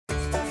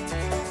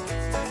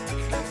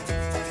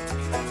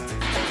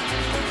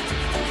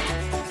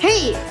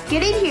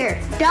Get in here.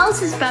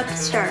 Dallas is about to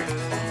start.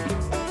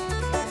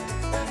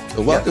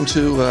 Welcome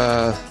to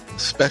a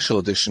special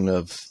edition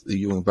of the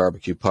Ewing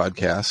Barbecue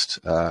Podcast.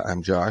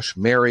 I'm Josh.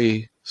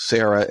 Mary,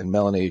 Sarah, and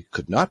Melanie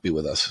could not be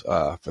with us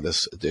for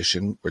this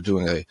edition. We're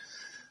doing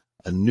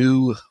a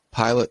new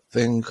pilot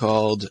thing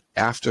called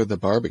After the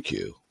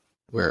Barbecue,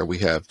 where we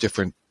have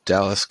different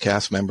Dallas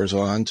cast members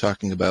on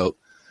talking about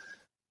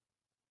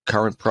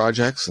current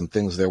projects and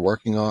things they're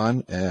working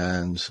on.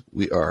 And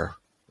we are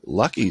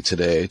lucky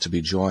today to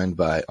be joined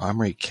by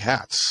Omri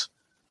Katz,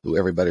 who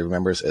everybody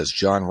remembers as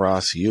John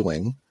Ross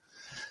Ewing.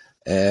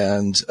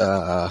 And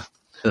the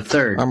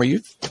third.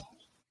 Omri,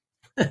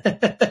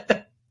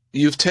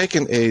 you've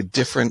taken a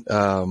different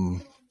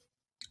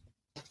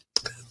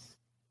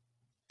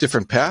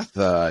path.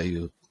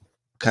 You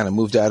kind of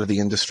moved out of the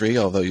industry,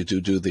 although you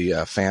do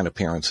the fan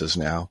appearances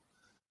now.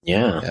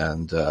 Yeah.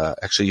 And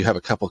actually, you have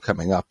a couple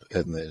coming up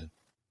in the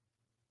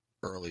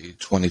early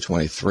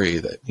 2023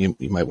 that you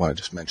might want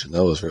to just mention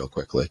those real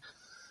quickly.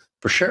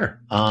 For sure.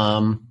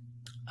 I've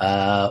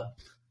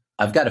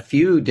got a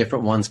few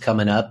different ones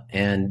coming up,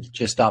 and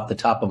just off the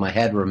top of my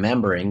head,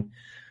 remembering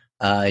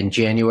in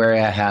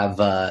January, I have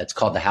it's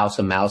called the House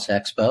of Mouse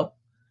Expo,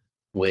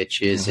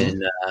 which is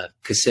in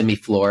Kissimmee,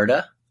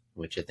 Florida,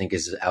 which I think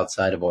is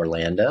outside of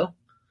Orlando.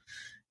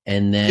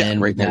 And then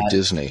right near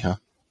Disney, huh?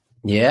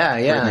 Yeah.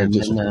 Right and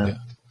Disney, then,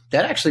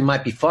 that actually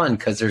might be fun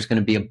because there's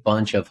going to be a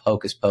bunch of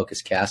Hocus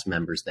Pocus cast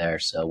members there.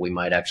 So we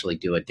might actually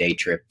do a day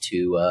trip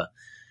to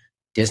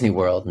Disney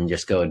World and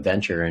just go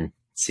adventure and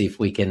see if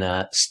we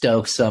can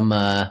stoke some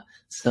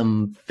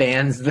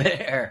fans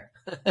there.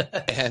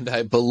 And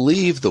I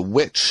believe the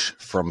witch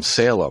from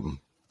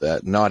Salem,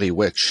 that naughty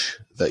witch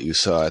that you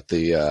saw at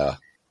the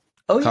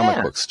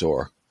comic book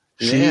store,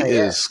 she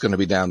is going to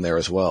be down there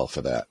as well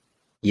for that.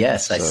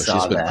 Yes, I saw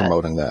that. She's been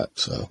promoting that.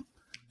 So,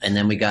 and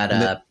then we got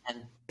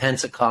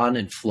Pensacon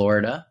in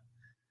Florida.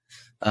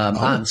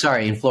 I'm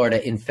sorry, in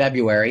Florida in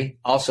February,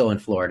 also in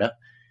Florida.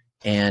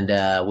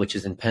 And which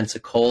is in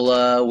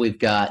Pensacola. We've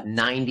got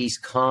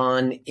 90s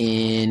Con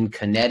in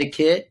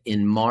Connecticut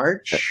in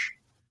March.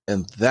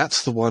 And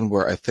that's the one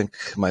where I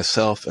think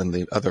myself and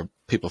the other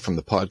people from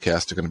the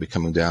podcast are going to be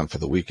coming down for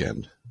the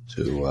weekend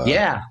to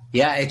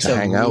it's a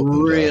hang out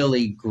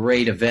really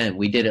great event.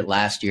 We did it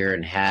last year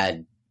and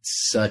had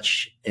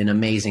such an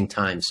amazing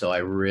time. So I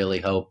really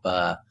hope.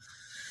 I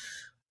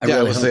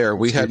was there.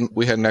 We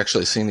hadn't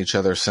actually seen each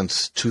other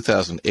since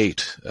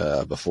 2008.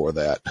 Before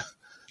that.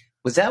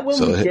 Was that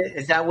when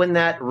is that when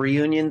that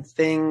reunion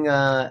thing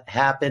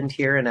happened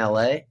here in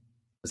LA?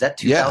 Was that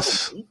 2008?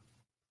 Yes.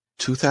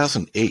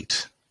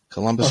 2008.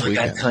 Columbus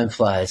weekend. God, time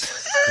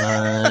flies.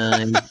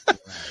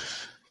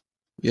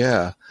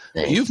 Yeah.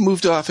 Thanks. You've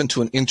moved off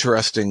into an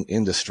interesting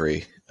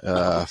industry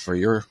for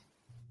your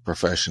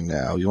profession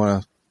now. You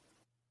want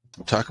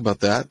to talk about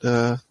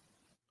that?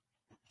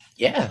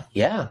 Yeah.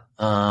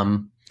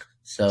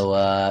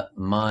 So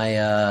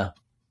my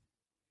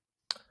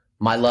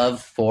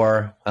love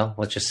for,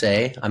 let's just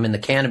say I'm in the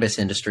cannabis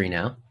industry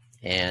now,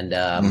 and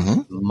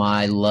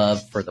my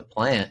love for the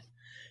plant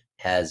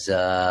has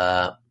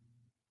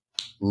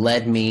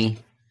led me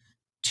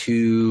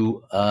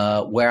to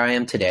where I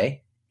am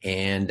today.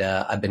 And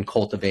I've been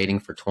cultivating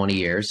for 20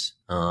 years.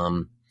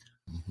 No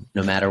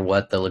matter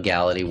what the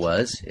legality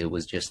was, it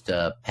was just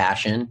a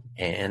passion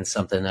and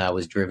something that I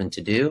was driven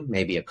to do,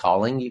 maybe a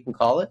calling, you can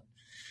call it.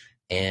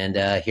 And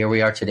here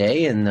we are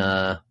today in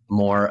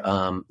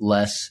more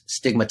less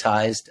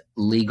stigmatized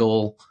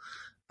legal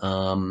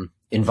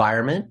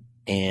environment.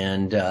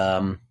 And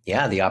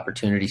the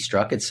opportunity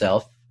struck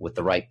itself with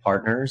the right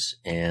partners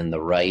and the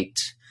right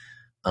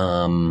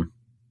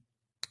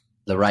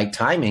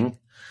timing.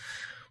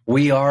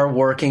 We are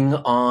working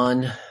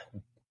on,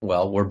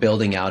 we're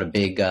building out a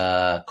big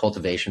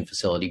cultivation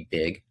facility.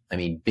 Big. I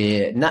mean,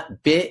 big,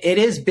 not big. It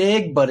is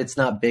big, but it's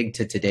not big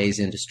to today's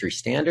industry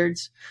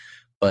standards.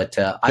 But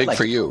big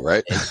for you,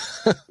 right?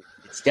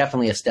 It's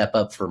definitely a step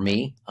up for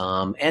me.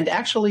 And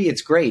actually,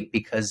 it's great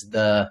because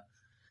the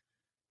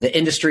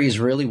industry is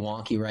really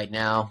wonky right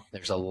now.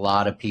 There's a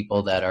lot of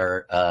people that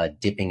are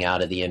dipping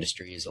out of the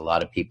industry. There's a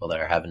lot of people that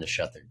are having to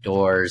shut their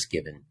doors,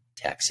 given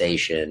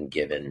taxation,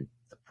 given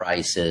the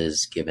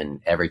prices,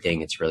 given everything.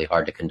 It's really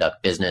hard to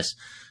conduct business.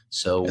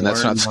 So, and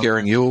that's not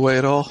scaring you away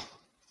at all?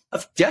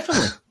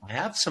 Definitely. I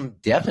have some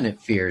definite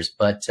fears,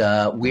 but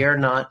we are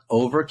not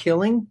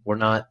overkilling. We're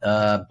not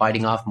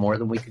biting off more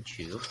than we could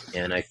chew.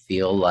 And I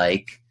feel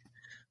like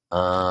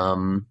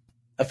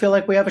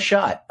we have a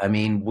shot. I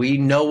mean, we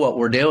know what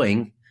we're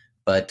doing,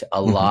 but a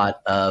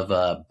lot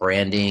of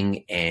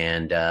branding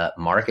and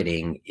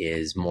marketing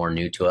is more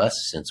new to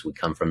us since we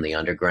come from the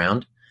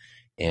underground.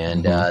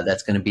 And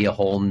that's going to be a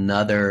whole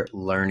nother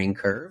learning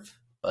curve.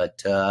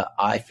 But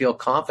I feel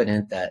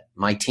confident that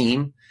my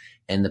team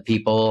and the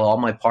people, all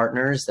my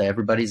partners, that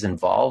everybody's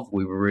involved,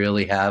 we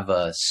really have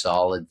a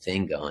solid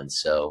thing going.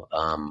 So,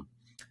 I'm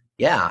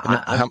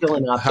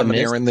feeling optimistic. How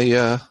many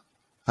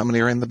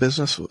are in the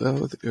business?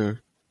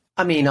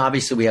 I mean,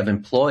 obviously we have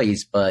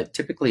employees, but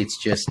typically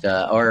it's just,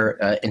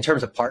 in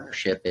terms of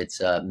partnership, it's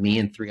me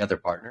and 3 other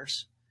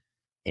partners.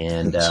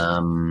 And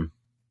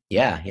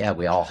yeah,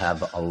 we all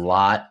have a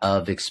lot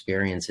of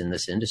experience in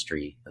this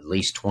industry, at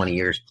least 20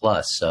 years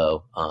plus.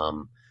 So,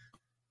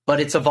 but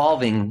it's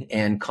evolving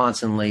and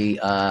constantly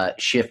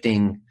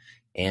shifting.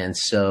 And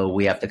so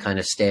we have to kind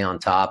of stay on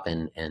top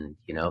and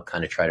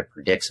kind of try to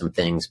predict some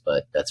things,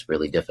 but that's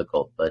really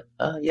difficult. But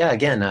yeah,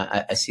 again,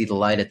 I see the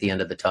light at the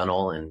end of the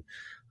tunnel, and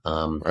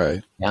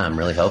right. Yeah, I'm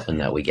really hoping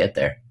that we get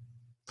there.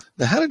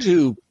 Now, how did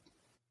you,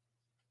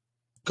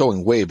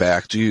 going way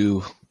back,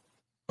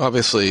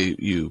 obviously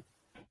you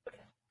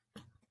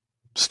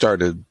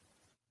started,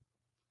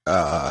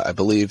 I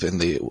believe in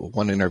the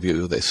one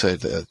interview, they said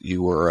that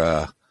you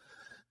were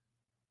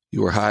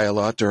high a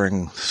lot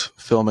during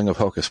filming of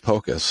Hocus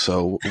Pocus.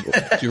 So do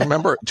you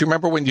remember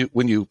when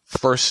you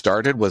first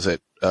started, was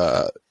it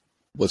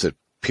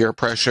peer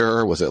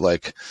pressure? Was it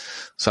like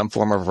some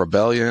form of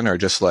rebellion, or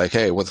just like,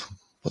 hey, what's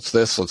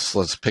this?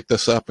 Let's pick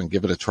this up and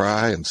give it a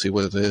try and see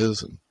what it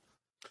is? And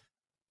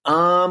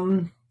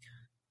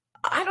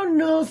I don't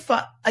know if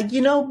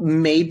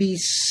maybe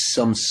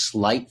some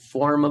slight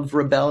form of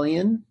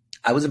rebellion.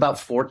 I was about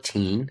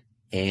 14,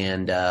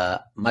 and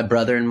my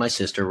brother and my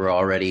sister were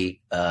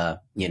already, partying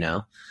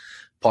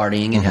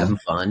and having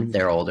fun.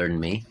 They're older than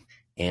me.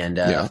 And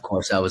of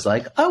course I was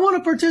like, I want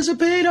to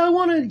participate. I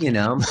want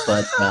to,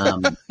 but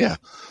yeah.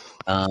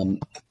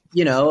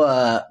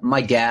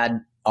 My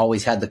dad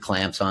always had the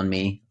clamps on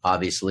me.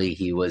 Obviously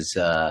he was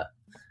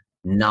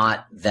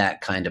not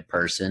that kind of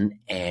person.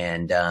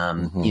 And,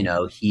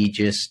 he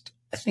just,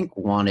 I think,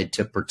 wanted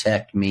to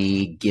protect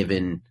me,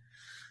 given,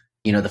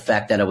 the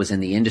fact that I was in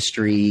the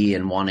industry,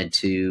 and wanted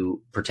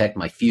to protect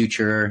my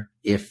future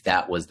if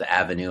that was the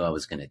avenue I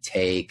was going to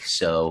take.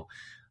 So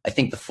I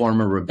think the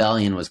form of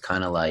rebellion was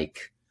kind of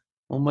like,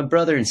 well, my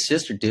brother and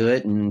sister do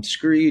it, and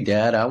screw you,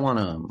 Dad. I want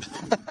to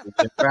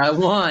do whatever I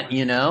want,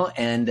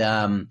 And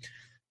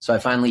so I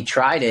finally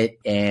tried it,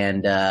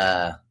 and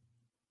I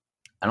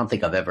don't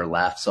think I've ever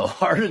laughed so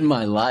hard in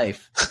my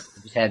life.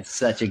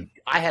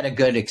 I had a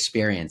good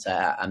experience.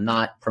 I'm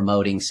not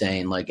promoting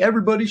saying like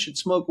everybody should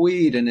smoke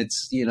weed and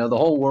it's, the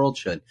whole world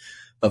should.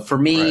 But for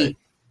me,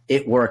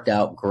 It worked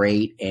out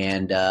great.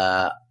 And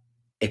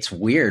it's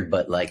weird,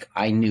 but like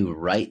I knew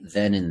right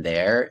then and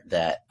there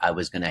that I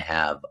was going to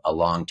have a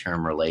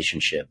long-term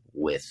relationship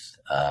with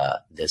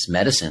this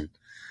medicine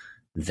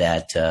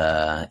that,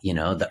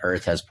 the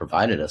earth has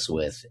provided us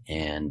with.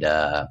 And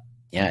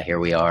here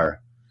we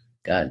are.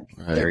 God,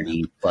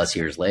 30 plus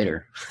years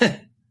later.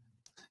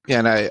 Yeah,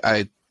 and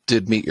I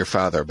did meet your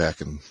father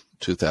back in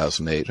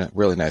 2008. A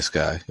really nice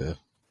guy.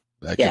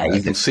 I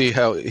can see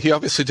how he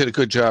obviously did a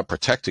good job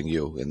protecting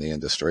you in the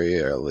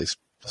industry, or at least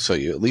so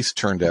you at least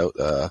turned out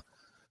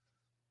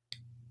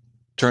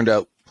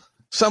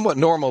somewhat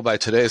normal by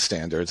today's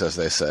standards, as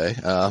they say.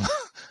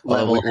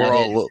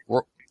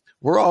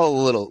 We're all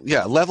a little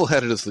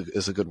level-headed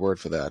is a good word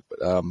for that.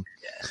 But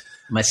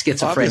my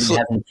schizophrenia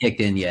hasn't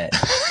kicked in yet.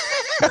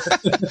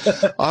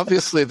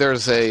 Obviously,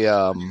 there's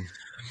a.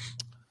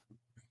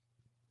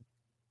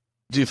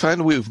 Do you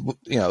find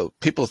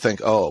people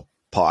think, oh,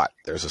 pot,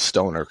 there's a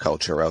stoner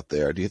culture out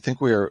there. Do you think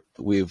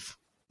we've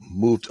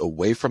moved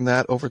away from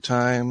that over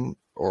time,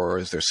 or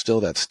is there still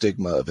that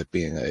stigma of it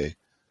being a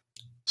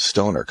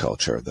stoner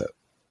culture that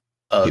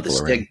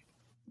people are in?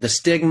 The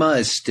stigma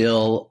is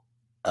still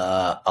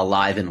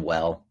alive and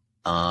well.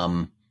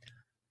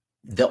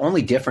 The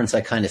only difference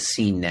I kind of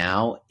see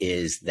now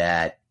is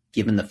that,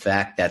 given the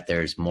fact that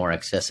there's more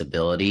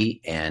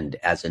accessibility, and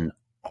as an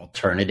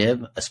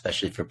alternative,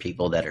 especially for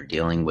people that are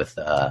dealing with,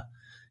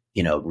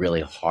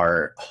 really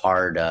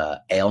hard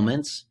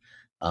ailments.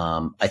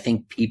 I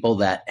think people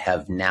that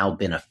have now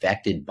been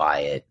affected by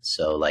it.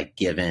 So like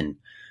given,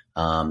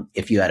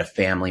 if you had a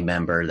family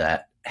member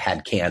that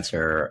had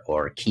cancer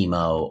or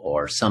chemo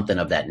or something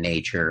of that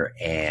nature,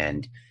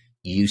 and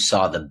you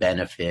saw the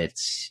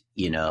benefits,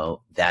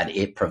 that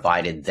it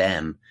provided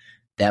them,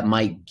 that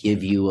might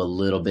give you a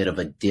little bit of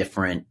a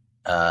different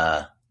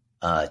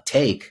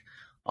take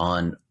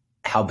on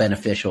how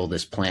beneficial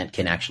this plant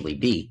can actually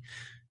be.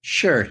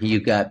 Sure,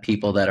 you got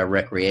people that are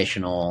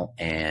recreational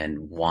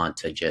and want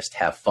to just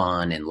have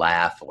fun and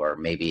laugh, or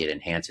maybe it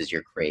enhances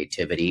your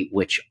creativity,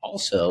 which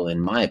also,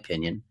 in my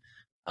opinion,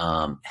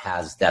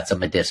 that's a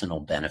medicinal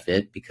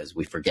benefit, because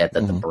we forget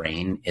that the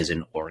brain is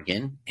an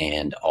organ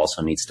and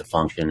also needs to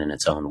function in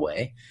its own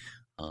way.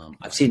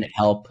 I've seen it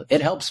help.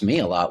 It helps me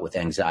a lot with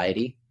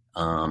anxiety.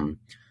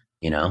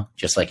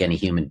 Just like any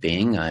human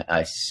being,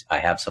 I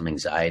have some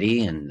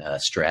anxiety and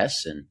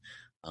stress, and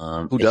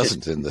who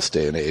doesn't in this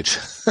day and age?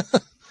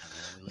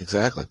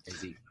 Exactly.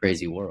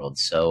 Crazy world.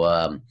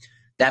 So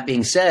that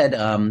being said,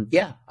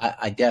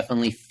 I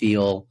definitely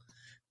feel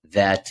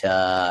that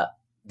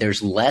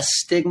there's less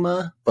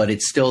stigma, but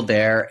it's still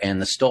there,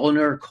 and the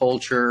stoner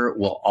culture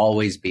will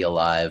always be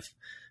alive,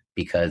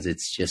 because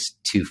it's just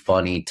too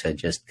funny to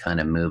just kind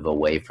of move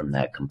away from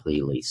that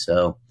completely.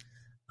 So,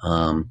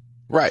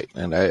 right.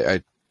 And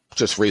I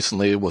just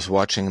recently was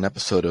watching an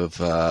episode of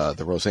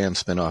the Roseanne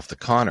spinoff, The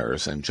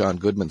Conners, and John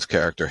Goodman's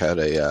character had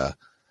a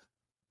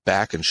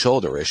back and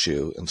shoulder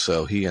issue, and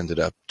so he ended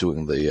up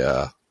doing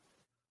the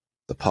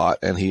the pot,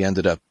 and he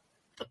ended up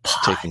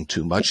taking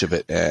too much of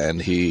it, and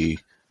he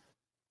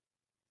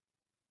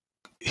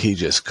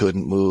just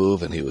couldn't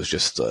move, and he was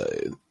just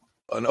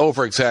an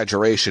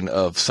over-exaggeration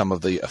of some of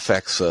the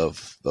effects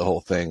of the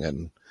whole thing.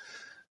 And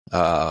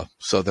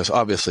so there's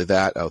obviously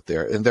that out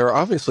there. And there are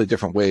obviously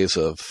different ways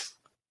of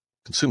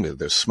consuming it.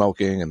 There's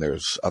smoking, and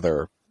there's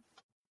other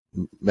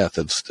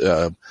methods.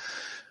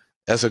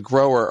 As a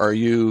grower, are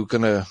you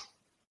going to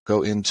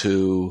go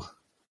into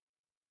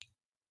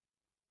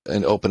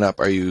and open up?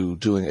 Are you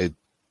doing a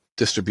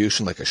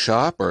distribution like a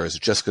shop, or is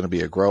it just going to be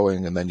a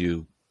growing and then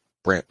you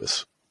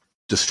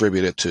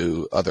distribute it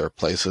to other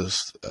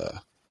places?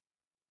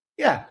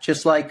 Yeah,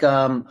 just like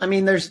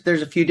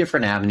there's a few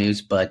different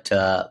avenues, but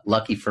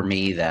lucky for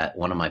me that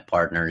one of my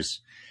partners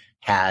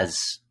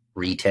has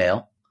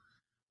retail.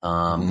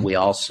 We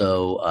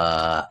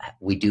also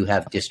we do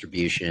have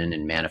distribution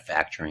and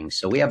manufacturing,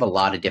 so we have a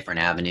lot of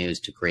different avenues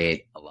to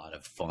create a lot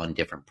of fun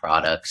different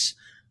products.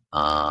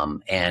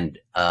 At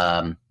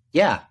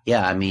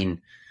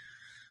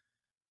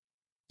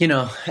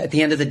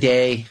the end of the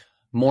day,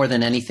 more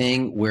than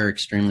anything, we're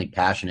extremely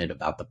passionate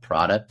about the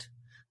product.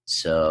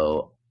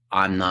 So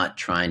I'm not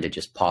trying to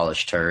just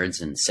polish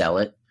turds and sell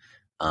it.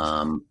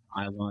 I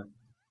want.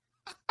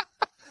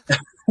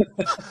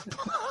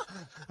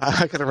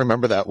 I gotta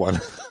remember that one.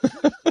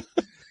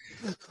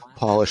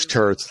 Polished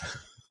turds.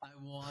 I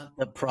want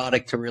the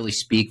product to really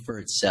speak for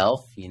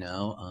itself.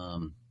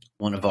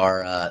 One of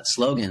our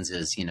slogans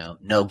is,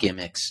 no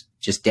gimmicks,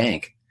 just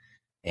dank.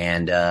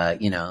 And,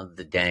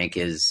 the dank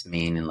is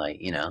meaning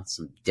like,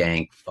 some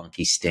dank,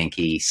 funky,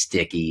 stinky,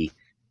 sticky,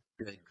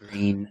 good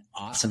green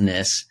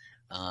awesomeness.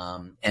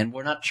 And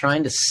we're not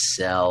trying to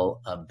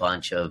sell a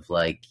bunch of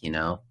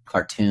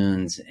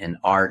cartoons and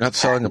art. Not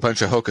selling a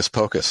bunch of hocus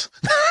pocus.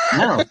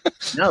 No,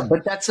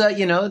 but that's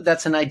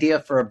that's an idea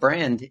for a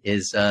brand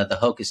is the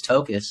hocus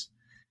tocus.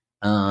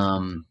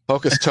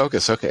 Hocus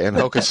tocus. Okay. And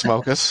hocus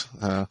smocus.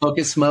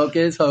 Hocus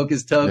smocus,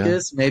 hocus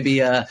tocus. Yeah.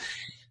 Maybe,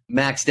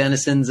 Max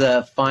Dennison's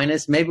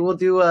finest. Maybe we'll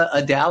do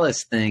a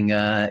Dallas thing,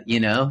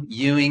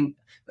 Ewing.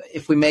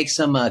 If we make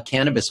some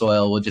cannabis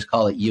oil, we'll just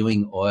call it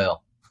Ewing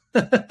oil.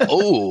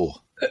 Oh,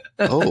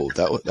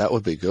 that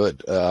would be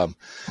good.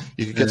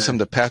 You could get some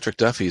to Patrick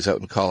Duffy's out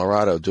in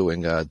Colorado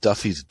doing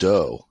Duffy's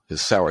Dough,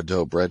 his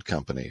sourdough bread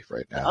company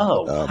right now.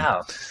 Oh,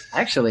 wow.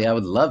 Actually, I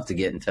would love to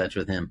get in touch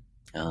with him.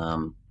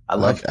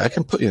 I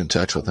can put you in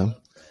touch with him.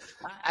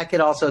 I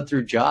could also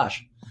through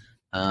Josh.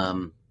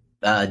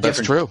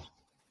 That's true.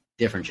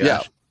 Different Josh.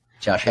 Yeah.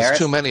 Josh Harris. There's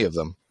too many of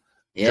them.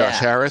 Yeah. Josh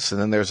Harris,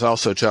 and then there's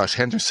also Josh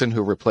Henderson,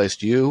 who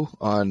replaced you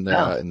on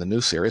in the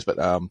new series. But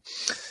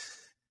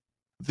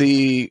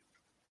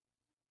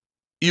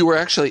you were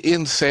actually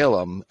in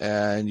Salem,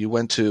 and you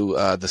went to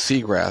the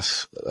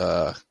Seagrass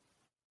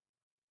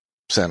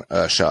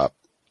shop.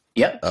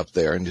 Yep. Up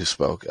there, and you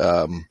spoke.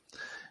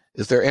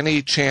 Is there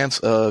any chance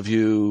of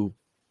you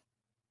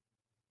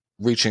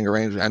reaching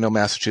arrangement? I know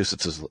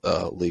Massachusetts is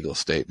a legal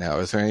state now.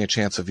 Is there any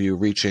chance of you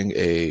reaching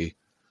a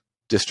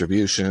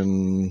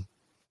distribution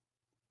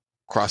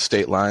cross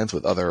state lines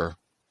with other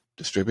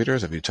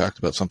distributors? Have you talked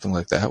about something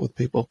like that with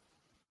people?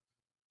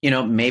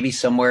 Maybe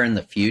somewhere in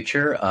the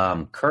future.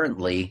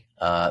 Currently,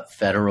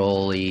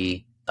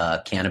 federally,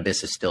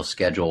 cannabis is still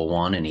Schedule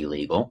 1 and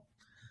illegal.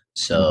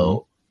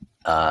 So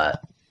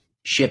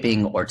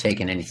shipping or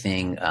taking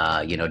anything,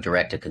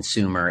 direct to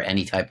consumer,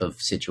 any type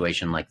of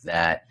situation like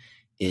that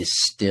is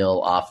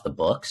still off the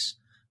books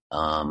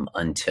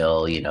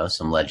until,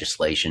 some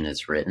legislation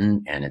is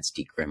written and it's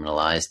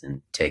decriminalized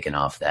and taken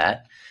off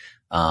that.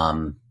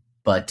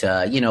 But what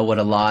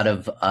a lot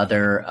of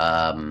other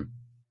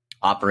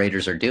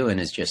operators are doing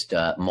is just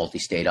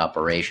multi-state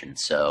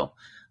operations. So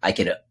I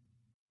could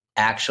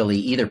actually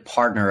either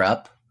partner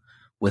up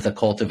with a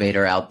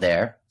cultivator out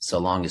there, so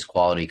long as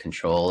quality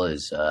control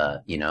is,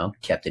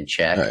 kept in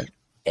check, right,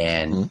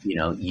 and,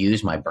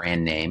 use my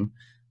brand name.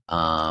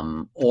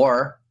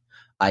 Or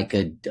I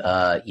could,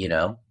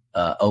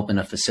 open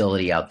a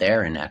facility out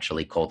there and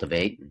actually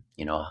cultivate,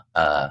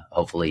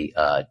 hopefully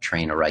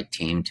train a right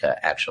team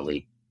to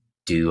actually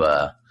do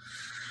it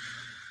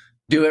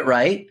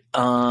right.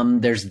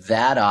 There's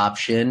that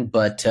option,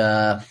 but,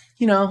 the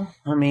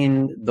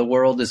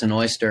world is an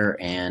oyster,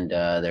 and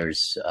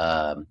there's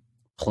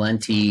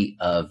plenty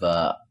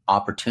of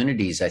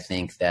opportunities, I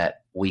think,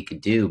 that we could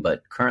do.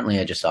 But currently,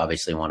 I just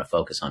obviously want to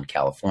focus on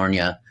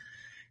California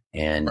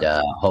and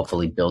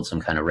hopefully build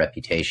some kind of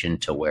reputation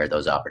to where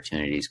those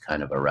opportunities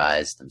kind of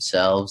arise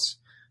themselves.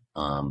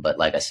 But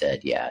like I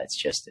said, it's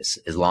just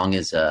as long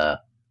as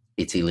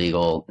it's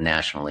illegal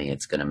nationally,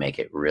 it's going to make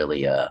it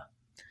really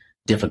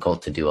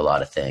difficult to do a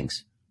lot of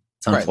things.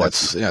 Right.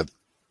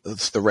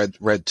 That's the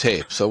red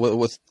tape. So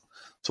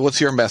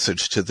what's your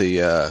message to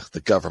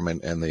the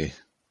government and the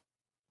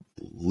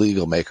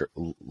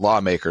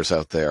lawmakers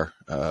out there?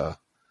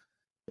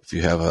 If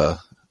you have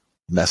a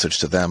message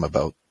to them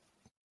about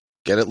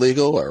get it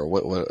legal or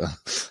what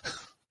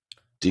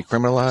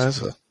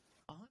decriminalize?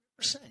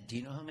 100%. Do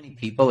you know how many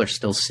people are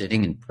still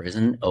sitting in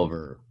prison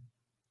over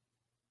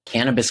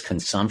cannabis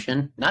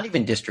consumption, not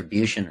even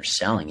distribution or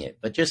selling it,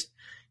 but just,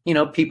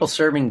 people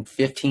serving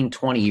 15,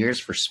 20 years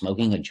for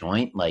smoking a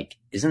joint. Like,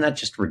 isn't that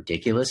just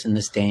ridiculous in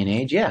this day and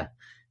age? Yeah.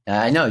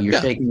 I know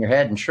you're shaking your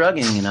head and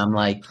shrugging, and I'm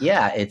like,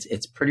 yeah,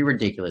 it's pretty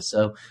ridiculous.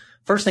 So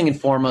first thing and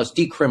foremost,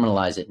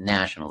 decriminalize it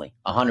nationally,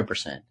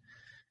 100%.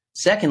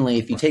 Secondly,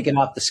 if you take it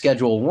off the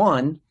Schedule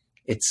 1,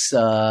 it's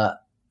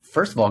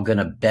first of all going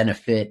to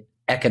benefit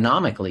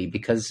economically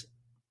because,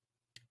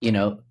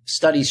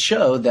 studies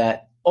show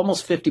that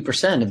almost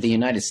 50% of the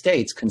United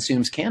States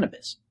consumes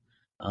cannabis,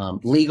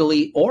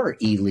 legally or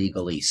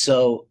illegally.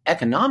 So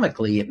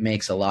economically, it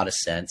makes a lot of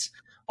sense.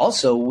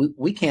 Also,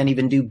 we can't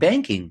even do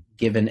banking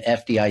given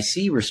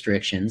FDIC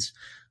restrictions.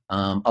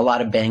 A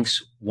lot of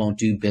banks won't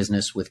do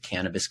business with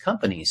cannabis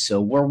companies.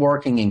 So we're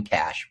working in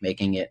cash,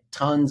 making it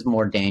tons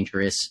more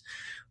dangerous,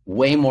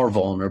 way more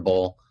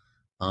vulnerable.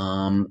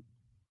 I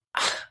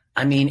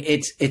mean,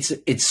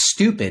 it's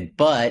stupid,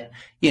 but,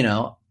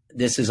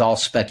 this is all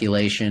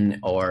speculation,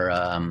 or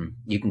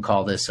you can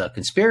call this a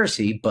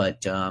conspiracy.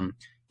 But, a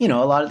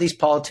lot of these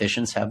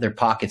politicians have their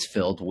pockets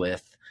filled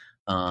with,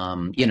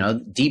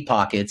 deep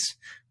pockets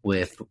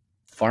with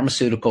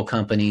pharmaceutical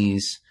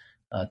companies,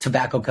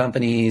 tobacco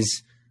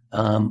companies,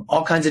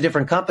 all kinds of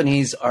different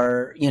companies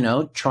are,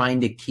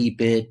 trying to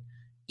keep it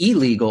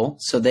illegal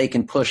so they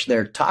can push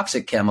their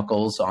toxic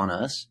chemicals on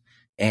us.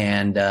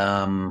 And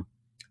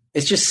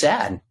it's just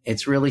sad.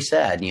 It's really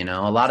sad.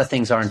 A lot of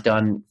things aren't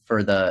done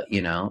for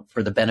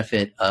the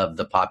benefit of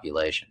the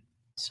population.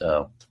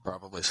 So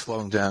probably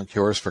slowing down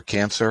cures for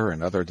cancer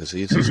and other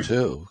diseases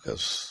too,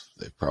 because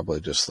they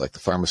probably just like the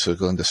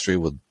pharmaceutical industry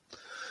would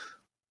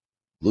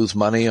lose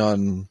money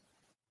on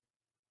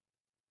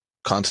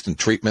constant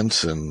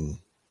treatments and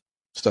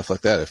stuff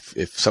like that.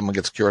 If someone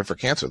gets cured for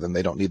cancer, then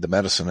they don't need the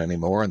medicine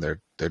anymore, and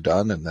they're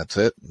done, and that's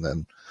it. And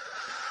then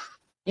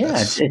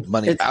it's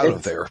money out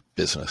of their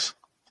business.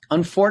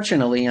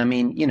 Unfortunately, I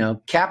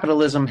mean,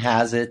 capitalism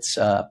has its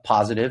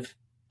positiveness,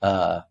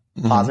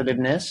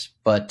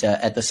 but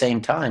at the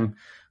same time,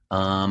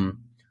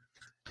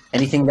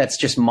 anything that's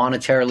just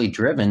monetarily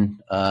driven,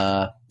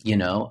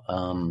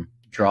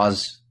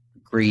 draws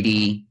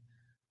greedy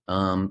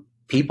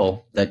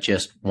people that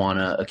just want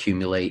to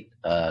accumulate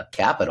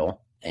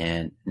capital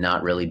and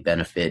not really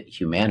benefit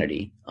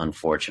humanity,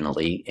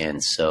 unfortunately.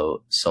 And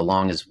so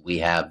long as we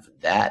have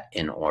that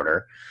in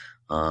order,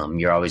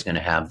 you're always going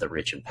to have the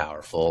rich and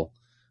powerful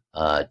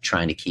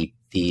trying to keep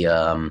the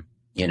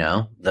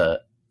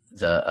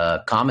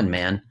common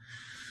man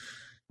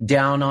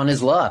down on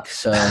his luck.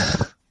 So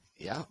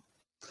yeah.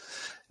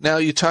 Now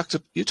you talked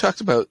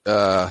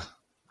about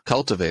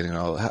cultivating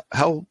all.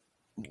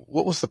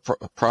 What was the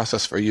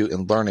process for you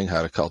in learning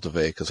how to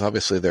cultivate? Because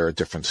obviously there are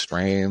different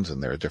strains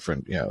and there are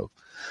different,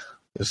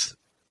 there's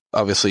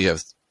obviously you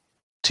have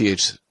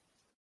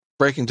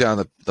breaking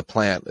down the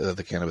plant,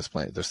 the cannabis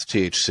plant. There's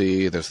the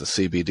THC, there's the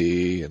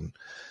CBD, and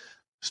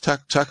just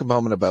talk a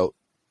moment about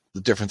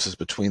the differences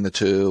between the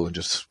two and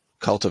just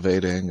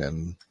cultivating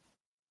and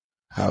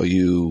how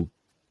you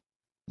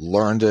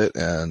learned it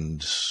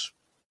and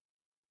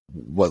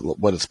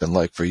what it's been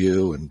like for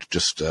you and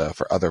just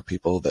for other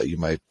people that you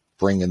might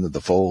bring into the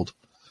fold.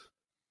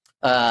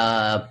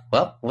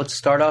 Well, let's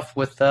start off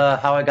with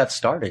how I got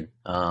started.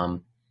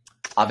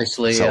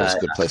 Obviously, it's always a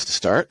good place to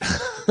start.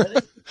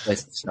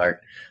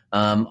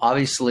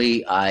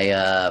 Obviously,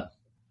 I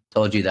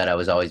told you that I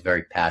was always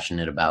very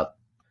passionate about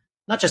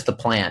not just the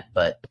plant,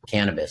 but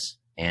cannabis.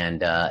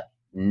 And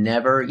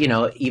never,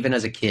 even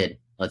as a kid,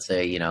 let's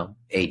say,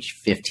 age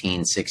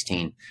 15,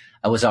 16,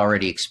 I was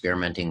already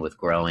experimenting with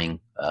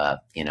growing,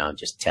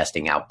 just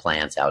testing out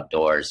plants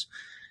outdoors,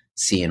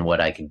 seeing what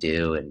I could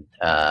do. And,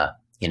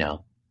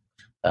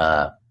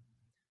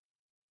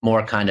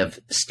 more kind of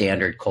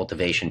standard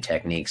cultivation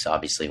techniques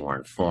obviously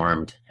weren't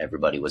formed.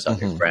 Everybody was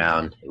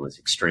underground. It was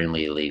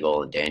extremely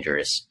illegal and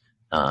dangerous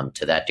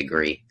to that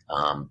degree.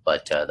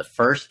 But the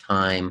first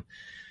time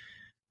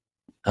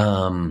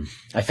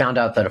I found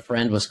out that a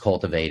friend was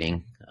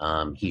cultivating,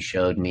 he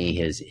showed me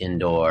his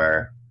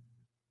indoor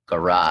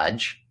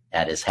garage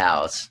at his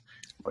house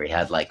where he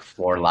had like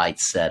 4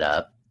 lights set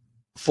up.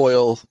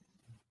 Foil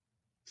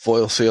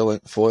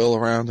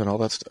around and all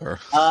that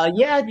stuff?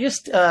 Yeah,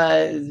 just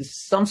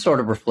some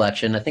sort of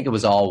reflection. I think it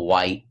was all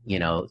white,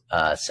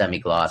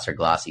 semi-gloss or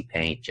glossy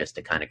paint just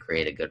to kind of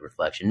create a good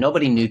reflection.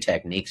 Nobody knew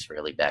techniques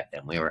really back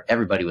then.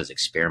 Everybody was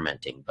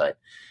experimenting, but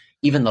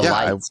even the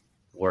lights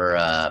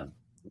were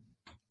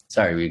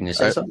sorry, were you going to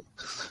say something?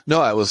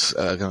 No, I was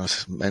going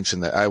to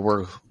mention that I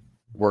was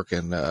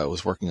working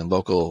in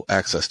local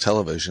access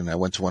television. I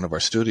went to one of our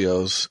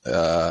studios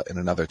in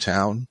another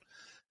town,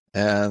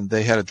 and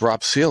they had a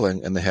drop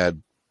ceiling, and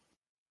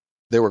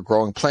they were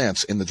growing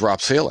plants in the drop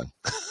ceiling.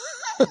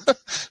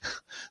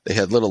 They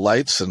had little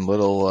lights and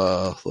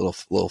little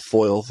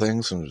foil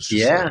things, and it was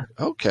just like,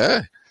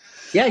 okay.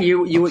 Yeah,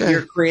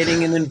 you're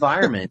creating an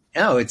environment.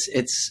 No,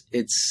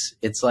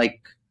 it's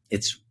like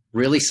it's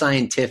really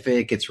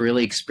scientific. It's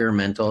really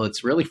experimental.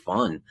 It's really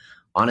fun,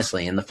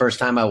 honestly. And the first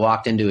time I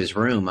walked into his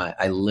room,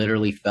 I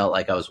literally felt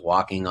like I was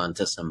walking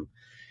onto some,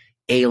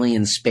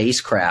 alien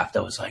spacecraft.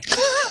 I was like,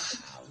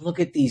 look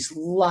at these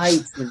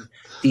lights and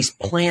these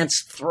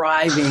plants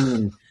thriving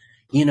and,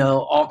 you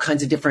know, all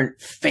kinds of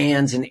different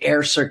fans and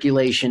air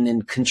circulation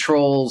and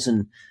controls.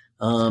 And,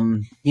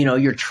 you know,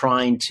 you're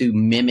trying to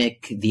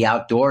mimic the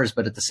outdoors,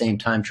 but at the same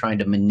time trying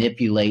to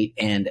manipulate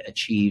and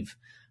achieve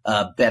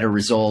better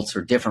results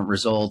or different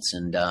results.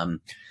 And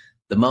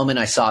the moment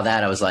I saw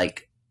that, I was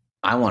like,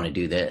 I want to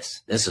do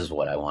this. This is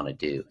what I want to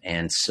do.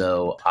 And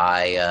so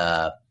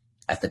I,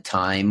 at the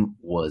time,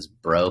 was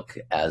broke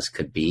as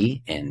could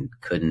be and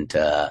didn't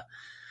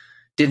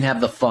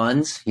have the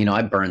funds. You know,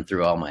 I burned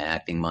through all my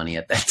acting money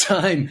at that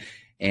time.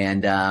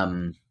 And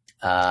that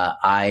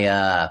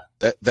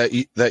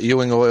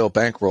Ewing Oil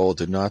bankroll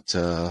did not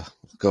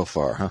go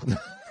far, huh?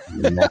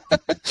 No.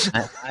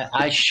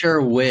 I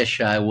sure wish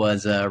I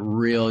was a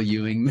real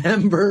Ewing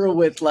member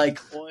with like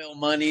oil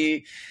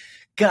money.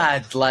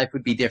 God, life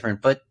would be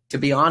different. But to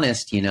be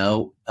honest, you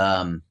know,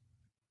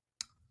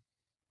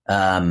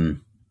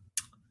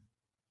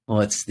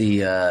 what's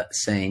the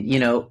saying? You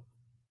know,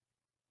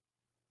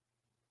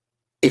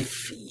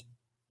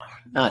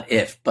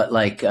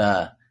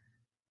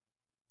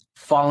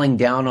 falling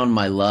down on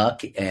my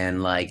luck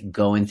and like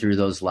going through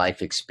those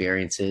life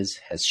experiences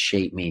has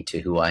shaped me to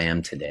who I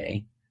am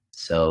today.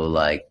 So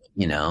like,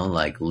 you know,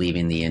 like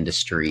leaving the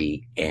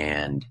industry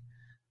and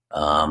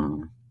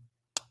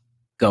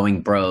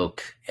going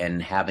broke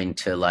and having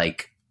to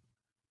like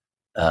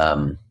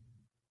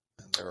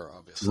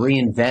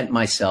reinvent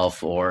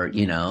myself or,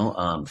 you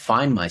know,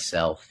 find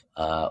myself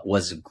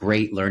was a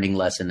great learning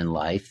lesson in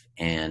life.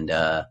 And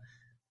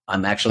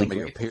I'm actually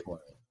grateful for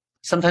it.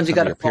 Sometimes you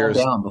got to fall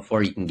down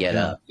before you can get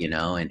up, you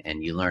know,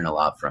 and you learn a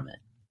lot from it.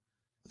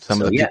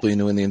 Some of the people you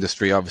knew in the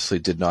industry obviously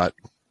did not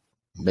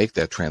make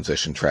that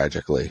transition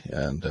tragically.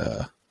 And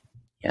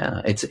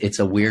yeah, it's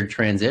a weird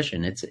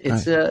transition. It's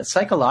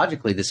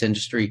psychologically, this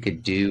industry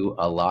could do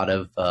a lot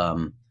of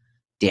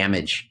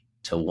damage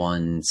to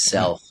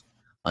oneself,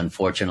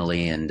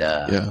 unfortunately. And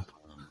I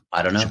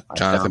don't know.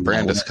 Jonathan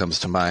Brandis comes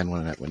to mind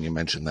when you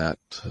mention that.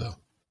 So.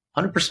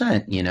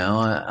 100%, you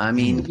know, I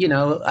mean, you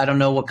know, I don't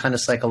know what kind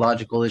of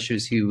psychological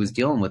issues he was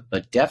dealing with,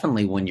 but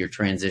definitely when you're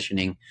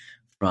transitioning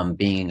from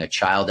being a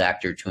child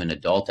actor to an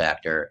adult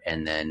actor,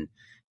 and then,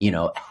 you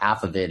know,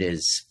 half of it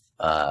is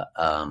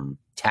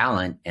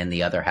talent and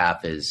the other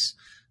half is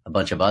a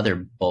bunch of other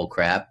bull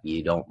crap.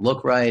 You don't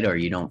look right, or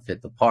you don't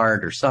fit the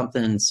part, or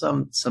something,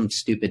 some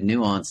stupid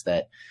nuance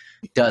that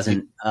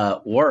doesn't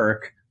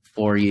work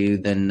for you,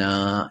 then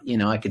you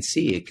know, I could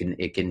see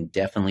it can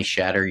definitely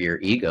shatter your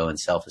ego and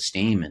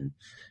self-esteem. And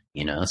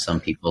you know, some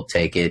people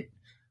take it,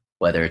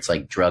 whether it's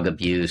like drug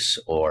abuse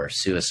or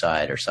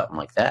suicide or something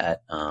like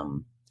that.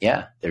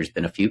 Yeah, there's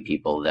been a few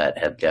people that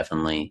have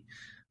definitely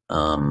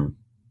not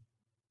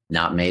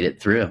made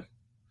it through.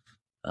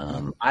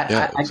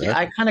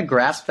 I kind of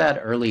grasped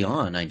that early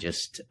on. I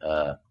just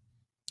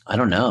I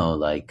don't know,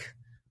 like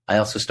I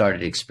also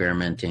started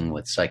experimenting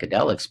with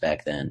psychedelics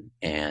back then,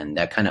 and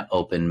that kind of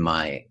opened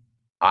my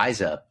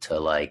eyes up to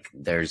like,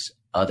 there's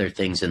other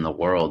things in the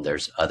world.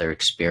 There's other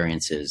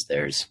experiences.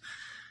 There's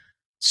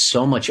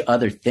so much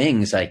other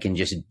things I can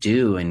just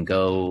do and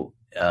go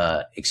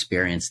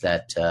experience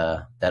that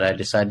I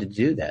decided to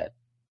do that.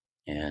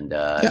 And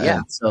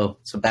so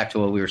back to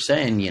what we were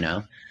saying, you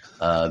know,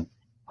 I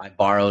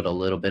borrowed a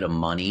little bit of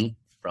money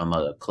from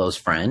a close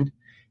friend,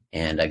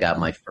 and I got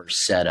my first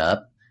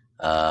setup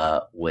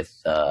with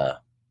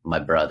my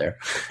brother.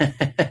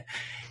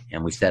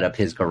 And we set up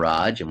his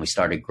garage and we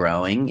started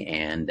growing,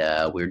 and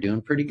we were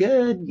doing pretty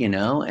good, you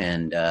know,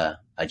 and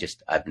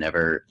I've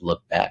never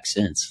looked back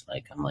since.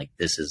 Like, I'm like,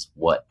 this is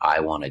what I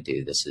want to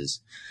do. This is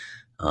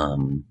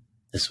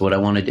what I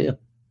want to do,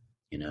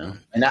 you know?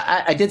 And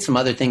I did some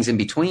other things in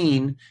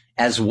between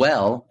as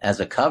well as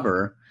a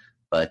cover,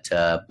 but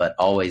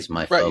always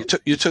my focus.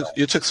 You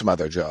took some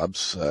other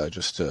jobs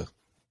just to.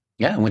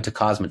 Yeah. I went to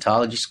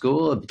cosmetology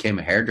school. I became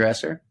a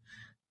hairdresser.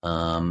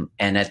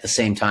 And at the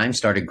same time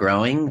started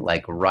growing,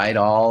 like right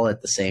all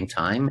at the same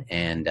time.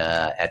 And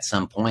at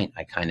some point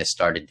I kind of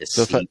started to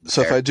see.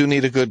 So if I do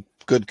need a good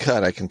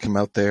cut, I can come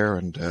out there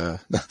and I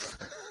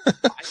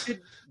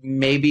could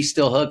maybe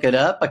still hook it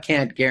up. I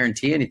can't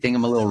guarantee anything.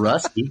 I'm a little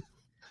rusty,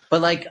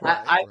 but like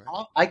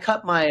I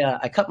cut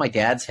my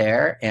dad's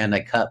hair, and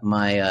I cut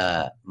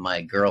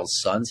my girl's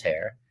son's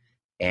hair,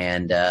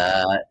 and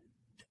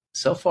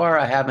so far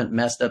I haven't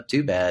messed up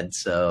too bad.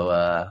 So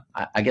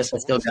I guess I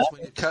still got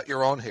when you cut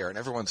your own hair, and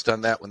everyone's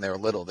done that when they were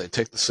little. They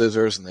take the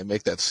scissors and they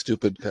make that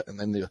stupid cut, and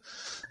then you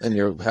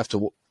have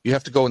to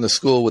go into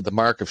school with the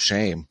mark of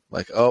shame.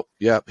 Like, oh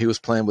yeah, he was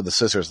playing with the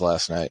scissors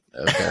last night.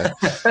 Okay.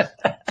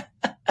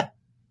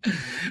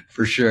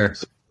 For sure.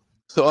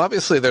 So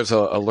obviously there's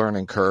a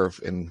learning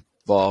curve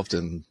involved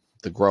in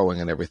the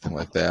growing and everything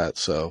like that.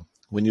 So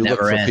when you look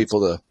for people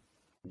to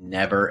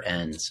never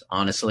ends.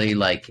 Honestly,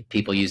 like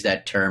people use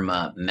that term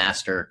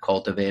master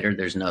cultivator.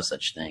 There's no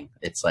such thing.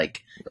 It's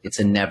like, it's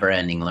a never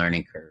ending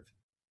learning curve.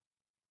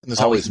 And there's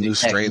always new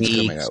strains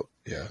coming out.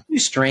 Yeah. New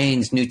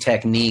strains, new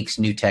techniques,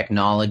 new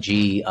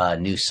technology,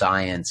 new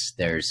science.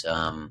 There's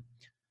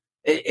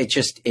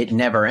it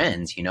never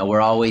ends.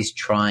 We're always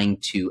trying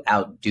to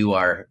outdo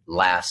our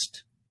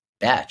last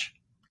batch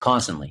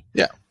constantly.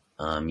 Yeah.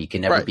 You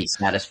can never be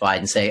satisfied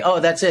and say, oh,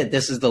 that's it.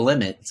 This is the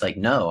limit. It's like,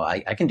 no,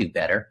 I can do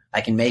better.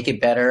 I can make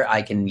it better.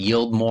 I can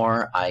yield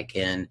more. I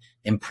can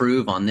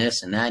improve on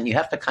this and that. And you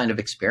have to kind of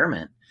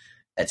experiment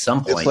at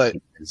some point. It's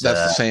like, that's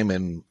the same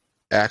in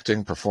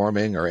acting,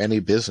 performing, or any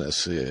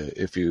business.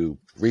 If you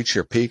reach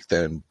your peak,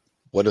 then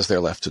what is there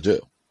left to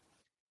do?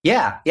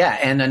 Yeah. Yeah.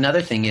 And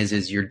another thing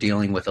is you're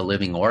dealing with a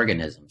living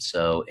organism.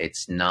 So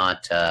it's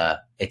not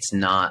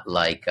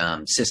like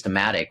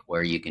systematic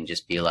where you can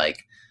just be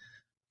like,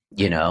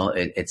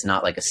 it's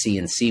not like a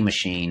CNC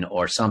machine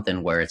or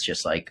something where it's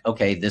just like,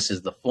 okay, this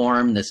is the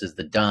form, this is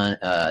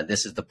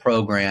this is the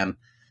program,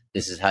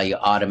 this is how you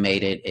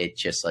automate it.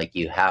 It's just like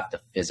you have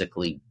to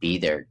physically be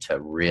there to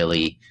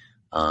really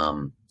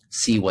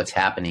see what's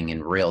happening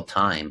in real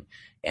time.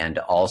 And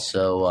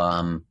also,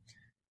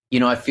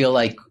 I feel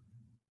like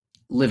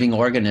living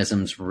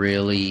organisms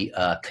really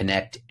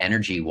connect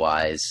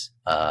energy-wise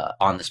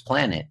on this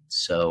planet.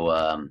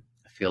 So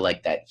feel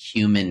like that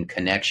human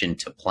connection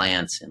to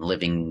plants and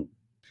living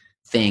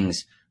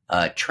things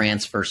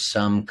transfer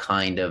some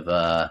kind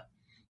of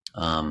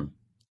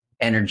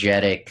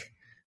energetic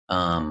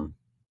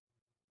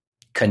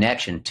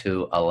connection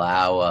to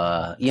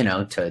allow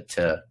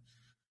to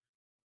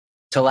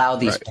allow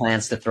these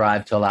plants to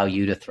thrive, to allow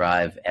you to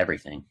thrive,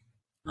 everything.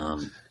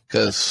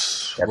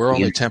 Because we're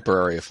only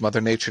temporary. If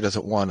Mother Nature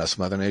doesn't want us,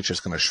 Mother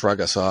Nature's going to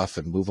shrug us off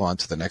and move on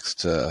to the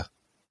next.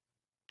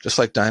 Just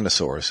like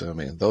dinosaurs. I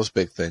mean, those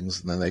big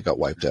things, and then they got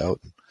wiped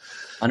out.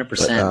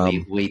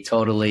 100%. We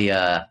totally,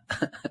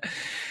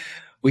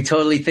 we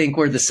totally think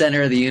we're the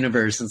center of the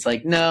universe. It's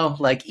like, no,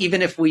 like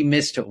even if we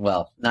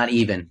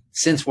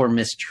since we're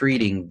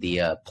mistreating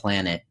the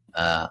planet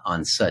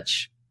on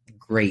such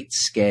great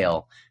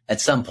scale, at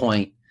some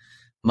point,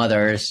 Mother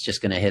Earth's just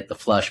going to hit the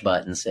flush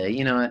button and say,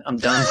 you know what, I'm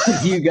done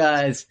with you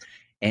guys.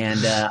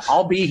 And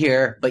I'll be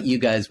here, but you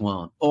guys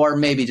won't. Or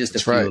maybe just a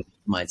few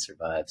might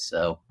survive.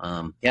 So,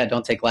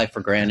 don't take life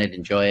for granted.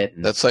 Enjoy it.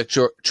 And that's like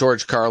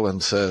George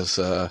Carlin says,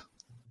 or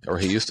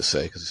he used to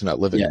say, because he's not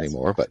living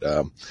anymore, but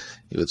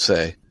he would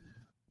say,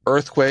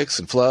 earthquakes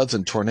and floods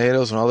and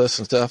tornadoes and all this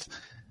and stuff.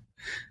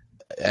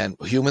 And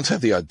humans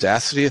have the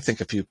audacity to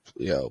think if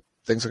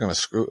things are going to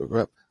screw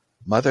up.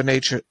 Mother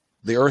Nature,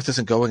 the earth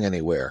isn't going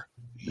anywhere.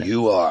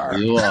 You are.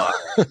 You are.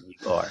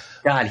 You are.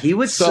 God,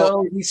 he's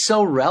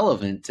so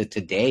relevant to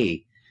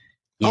today.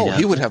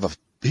 He would have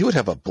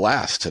a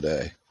blast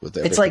today with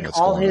everything. It's like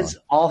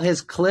all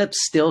his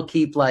clips still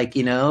keep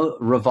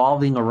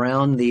revolving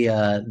around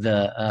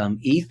the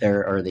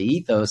ether or the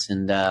ethos,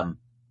 and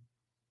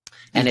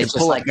it's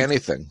just like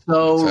anything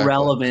so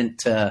relevant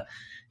to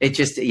it.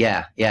 Just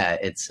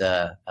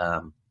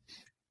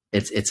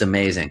it's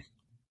amazing.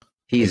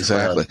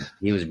 Brilliant.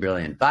 He was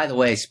brilliant. By the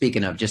way,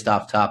 speaking of, just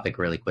off topic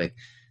really quick,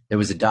 there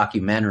was a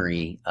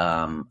documentary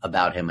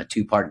about him, a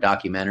 2-part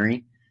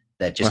documentary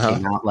that just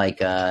came out like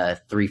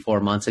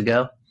 3-4 months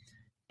ago.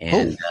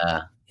 And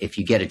if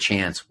you get a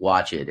chance,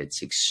 watch it.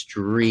 It's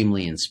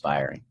extremely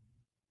inspiring.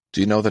 Do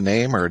you know the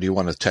name, or do you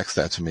want to text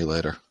that to me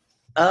later?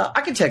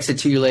 I can text it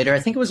to you later. I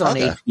think it was on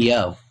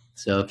HBO.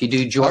 So if you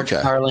do George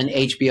Carlin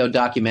HBO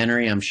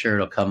documentary, I'm sure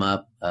it'll come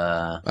up.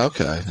 Don't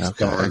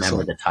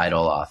remember the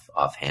title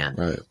offhand.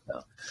 Right.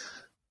 So.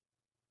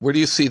 Where do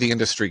you see the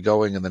industry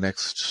going in the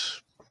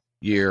next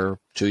year,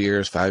 2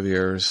 years, 5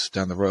 years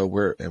down the road?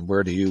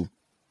 Where do you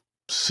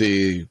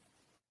see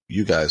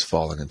you guys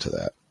falling into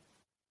that?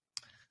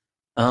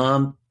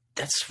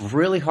 That's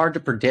really hard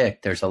to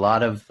predict. There's a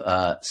lot of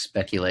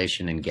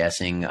speculation and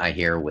guessing I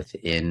hear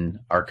within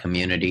our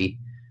community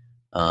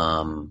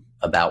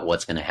about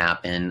what's going to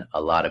happen.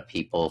 A lot of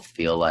people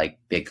feel like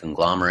big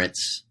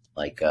conglomerates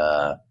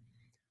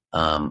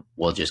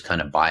will just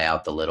kind of buy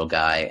out the little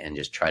guy and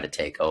just try to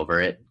take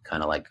over it,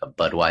 kind of like a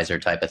Budweiser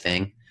type of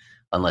thing,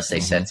 unless they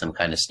set some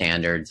kind of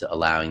standards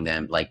allowing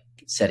them, like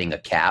setting a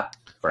cap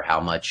for how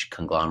much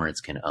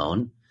conglomerates can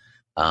own.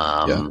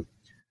 I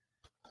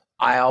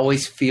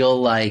always feel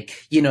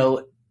like,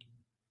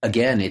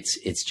 again,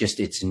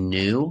 it's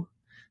new.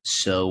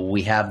 So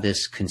we have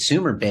this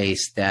consumer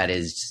base that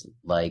is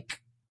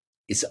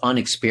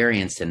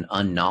unexperienced and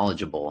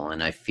unknowledgeable.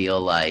 And I feel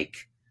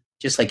like,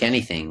 just like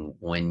anything,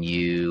 when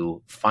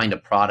you find a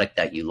product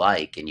that you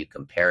like and you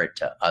compare it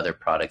to other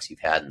products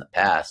you've had in the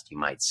past, you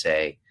might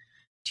say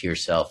to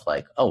yourself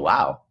like, oh,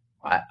 wow,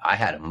 I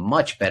had a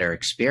much better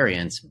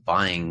experience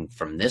buying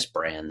from this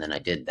brand than I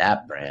did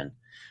that brand.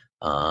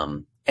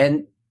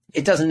 And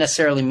it doesn't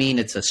necessarily mean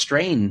it's a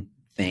strain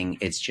thing.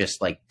 It's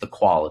just like the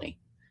quality,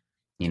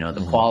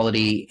 the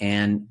quality.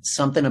 And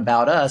something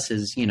about us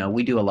is,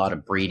 we do a lot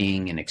of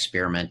breeding and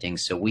experimenting.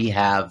 So we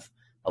have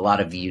a lot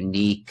of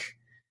unique,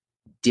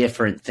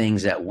 different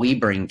things that we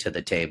bring to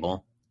the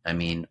table. I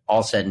mean,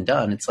 all said and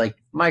done, it's like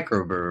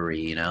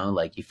microbrewery,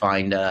 like you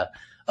find a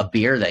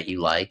beer that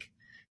you like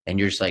and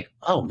you're just like,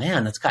 oh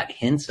man, that's got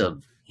hints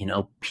of,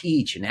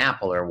 peach and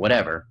apple or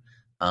whatever.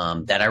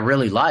 that I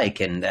really like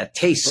and that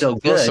tastes so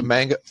Throw good. some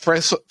mango, throw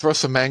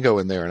some mango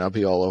in there, and I'll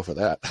be all over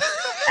that.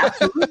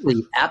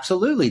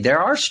 Absolutely. There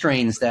are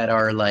strains that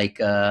are like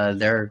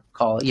they're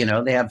called,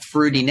 they have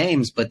fruity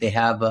names, but they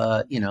have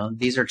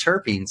these are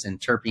terpenes, and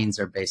terpenes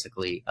are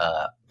basically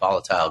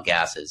volatile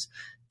gases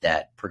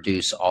that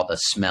produce all the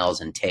smells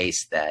and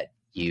tastes that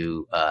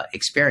you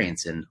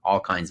experience in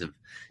all kinds of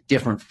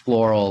different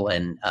floral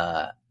and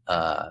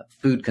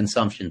food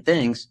consumption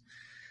things.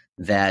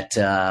 I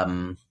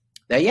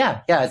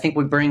think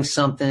we bring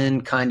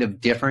something kind of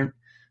different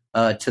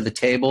to the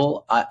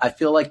table. I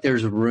feel like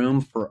there's room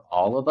for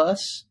all of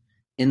us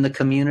in the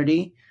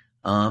community.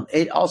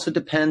 It also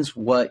depends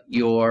what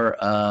your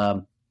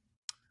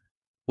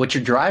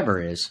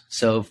driver is.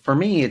 So for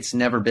me, it's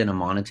never been a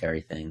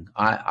monetary thing.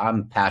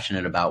 I'm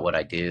passionate about what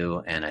I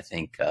do, and I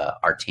think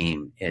our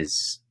team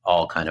is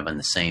all kind of in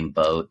the same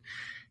boat.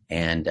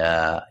 And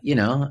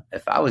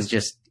if I was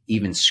just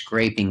even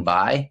scraping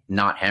by,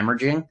 not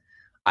hemorrhaging,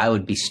 I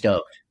would be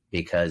stoked,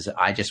 because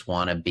I just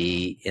want to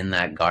be in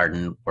that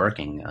garden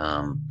working.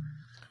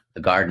 The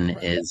garden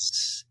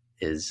is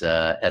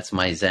that's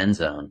my Zen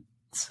zone.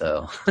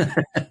 So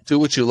do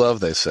what you love,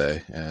 they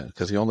say,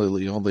 because you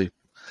only,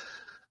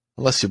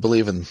 unless you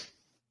believe in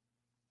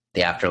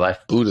the afterlife,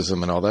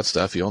 Buddhism and all that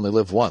stuff, you only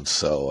live once.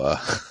 So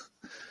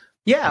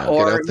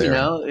or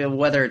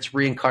whether it's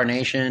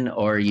reincarnation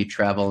or you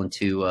travel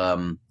into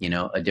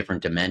a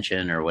different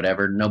dimension or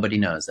whatever, nobody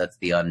knows. That's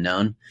the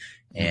unknown.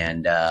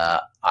 And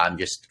I'm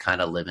just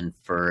kind of living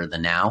for the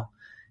now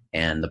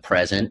and the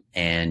present,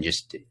 and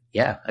just,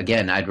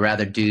 again, I'd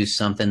rather do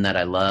something that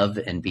I love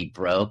and be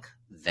broke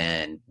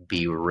than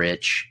be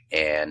rich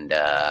and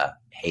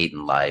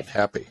hating life.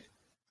 Happy.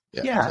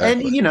 Yeah.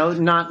 Exactly.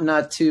 And,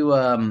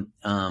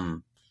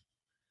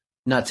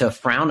 not to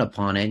frown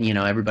upon it.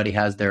 Everybody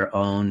has their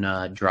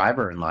own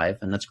driver in life,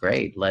 and that's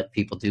great. Let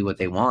people do what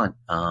they want,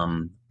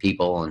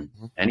 people and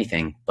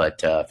anything.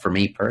 But for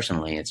me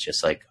personally, it's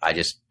just like,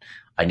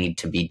 I need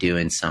to be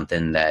doing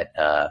something that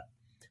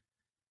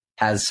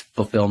has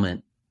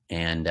fulfillment,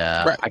 and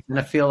right. I kind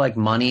of feel like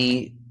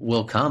money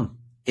will come.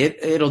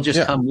 It'll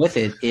just come with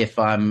it if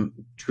I'm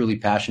truly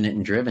passionate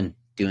and driven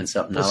doing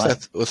something I like.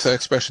 What's that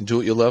expression? Do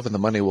what you love, and the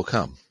money will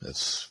come.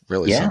 It's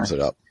really sums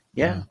it up.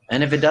 Yeah.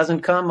 And if it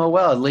doesn't come, oh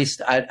well. At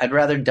least I'd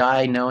rather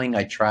die knowing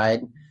I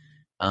tried,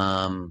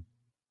 and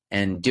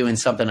doing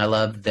something I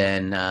love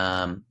than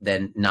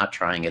not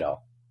trying at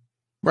all.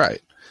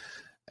 Right.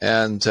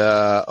 And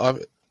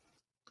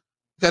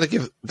Got to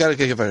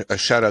give a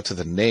shout out to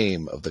the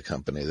name of the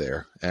company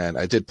there, and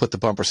I did put the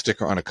bumper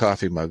sticker on a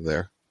coffee mug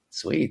there.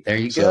 Sweet, there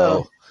you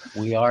go.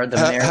 We are the.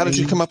 How did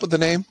you come up with the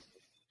name?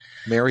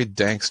 Merry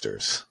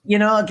Danksters.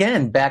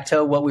 Again, back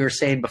to what we were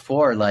saying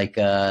before, like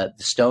the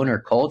stoner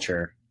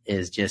culture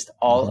is just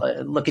all.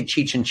 Look at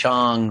Cheech and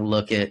Chong.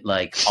 Look at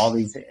like all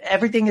these.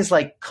 Everything is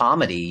like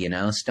comedy.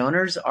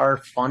 Stoners are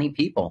funny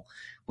people.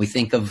 We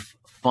think of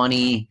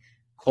funny,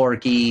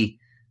 quirky,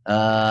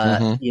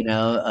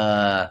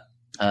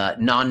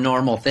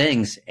 non-normal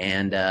things,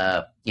 and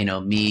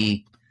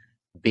me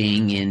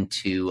being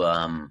into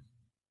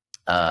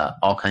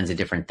all kinds of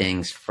different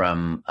things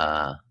from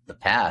the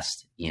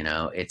past.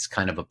 It's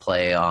kind of a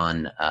play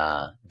on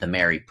the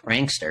Merry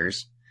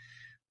Pranksters,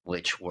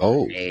 which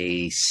were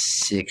a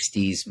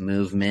 60s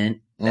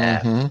movement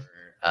that were,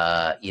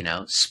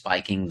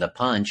 spiking the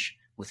punch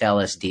with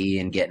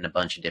LSD and getting a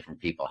bunch of different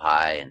people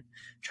high and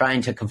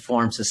trying to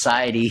conform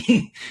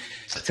society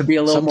to be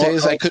a little more.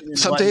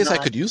 Some days I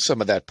could use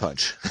some of that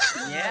punch.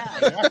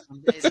 Yeah.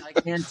 Some days I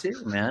can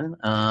too, man.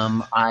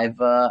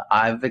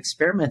 I've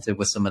experimented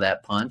with some of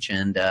that punch,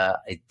 and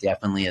it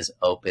definitely has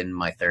opened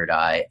my third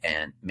eye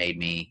and gave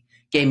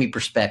me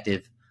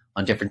perspective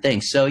on different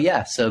things. So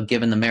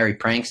given the Merry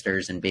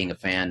Pranksters and being a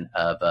fan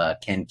of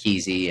Ken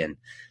Kesey and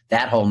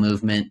that whole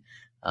movement,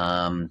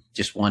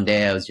 just one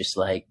day I was just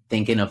like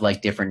thinking of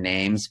like different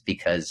names,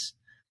 because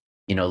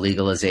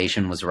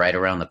legalization was right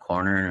around the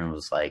corner, and it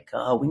was like,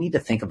 oh, we need to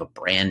think of a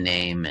brand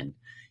name and,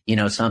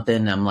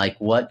 something. I'm like,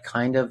 what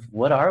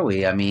are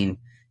we? I mean,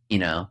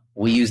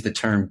 we use the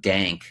term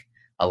dank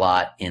a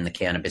lot in the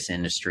cannabis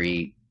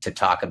industry to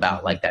talk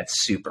about like that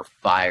super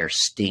fire,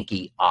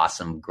 stinky,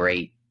 awesome,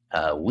 great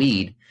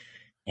weed.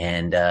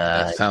 And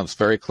that sounds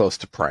very close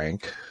to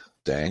prank,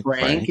 dank,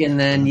 prank. And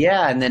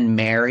then,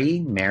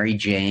 Mary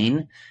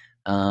Jane,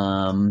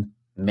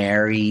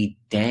 Merry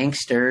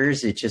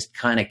Danksters. It just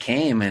kind of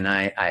came, and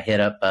I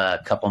hit up a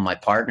couple of my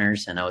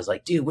partners, and I was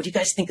like, dude, what do you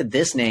guys think of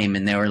this name?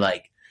 And they were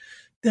like,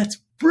 that's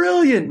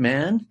brilliant,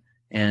 man.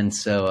 And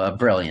so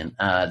brilliant.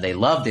 They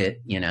loved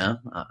it.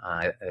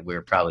 We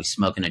were probably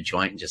smoking a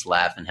joint and just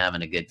laughing,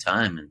 having a good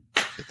time. And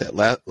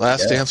that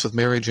last dance with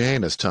Mary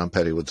Jane, as Tom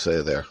Petty would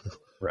say there.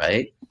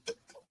 Right.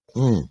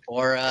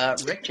 Or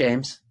Rick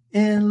James,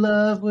 in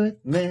love with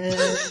Mary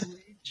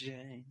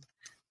Jane.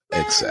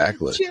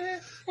 Exactly.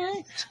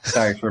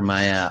 Sorry for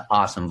my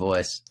awesome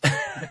voice.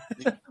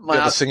 You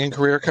have a singing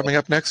career coming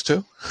up next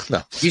too?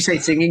 No. Did you say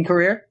singing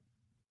career?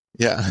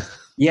 Yeah.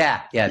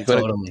 Yeah,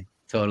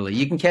 totally.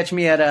 You can catch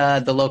me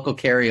at the local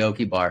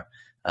karaoke bar.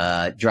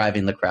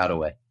 driving the crowd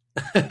away.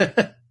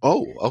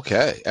 Oh,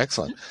 okay.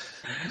 Excellent.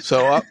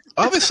 So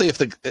obviously if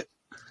the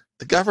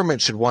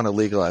government should want to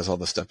legalize all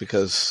this stuff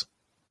because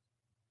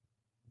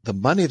the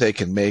money they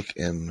can make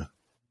in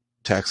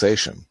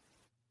taxation.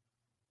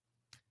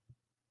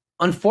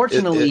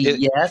 Unfortunately,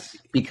 yes,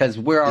 because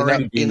we're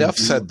already enough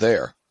said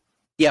there.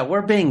 Yeah,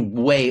 we're being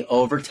way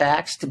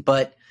overtaxed,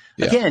 but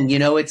again,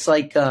 it's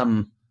like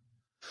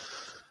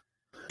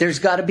there's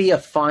got to be a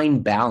fine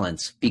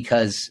balance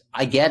because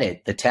I get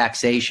it. The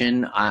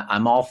taxation,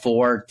 I'm all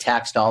for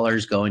tax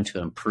dollars going to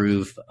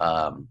improve,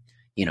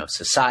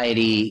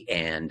 society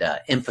and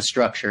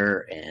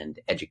infrastructure and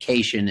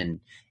education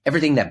and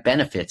everything that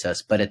benefits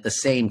us. But at the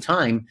same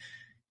time,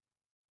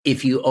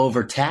 if you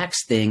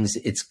overtax things,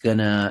 it's going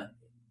to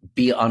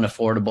be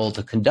unaffordable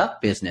to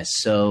conduct business.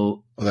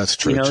 So that's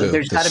true too.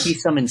 There's got to be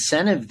some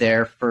incentive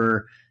there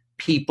for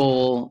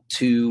people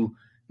to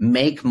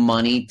make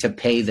money to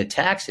pay the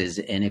taxes.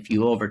 And if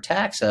you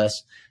overtax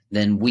us,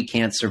 then we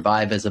can't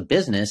survive as a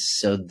business.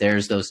 So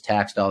there's those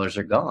tax dollars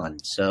are gone.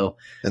 So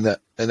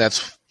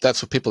that's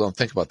what people don't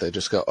think about. They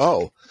just go,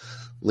 oh,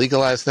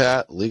 legalize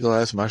that,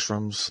 legalize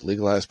mushrooms,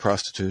 legalize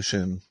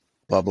prostitution,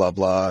 blah, blah,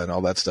 blah, and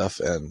all that stuff.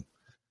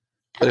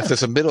 But if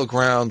there's a middle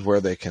ground where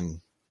they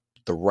can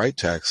the right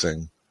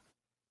taxing,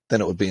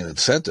 then it would be an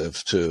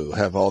incentive to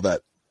have all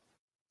that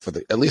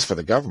at least for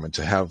the government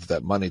to have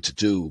that money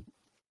to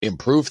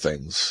improve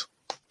things.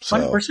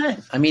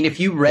 100%. I mean, if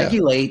you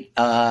regulate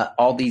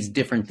all these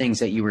different things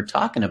that you were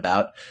talking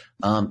about,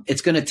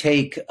 it's going to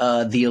take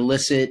the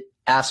illicit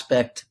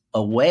aspect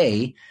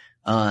away,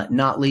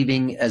 not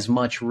leaving as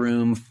much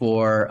room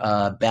for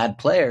bad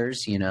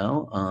players,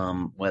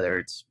 whether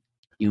it's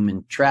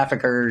human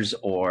traffickers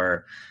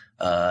or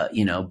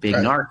big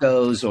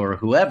narcos or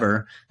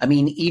whoever. I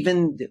mean,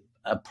 even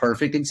a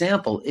perfect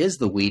example is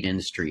the weed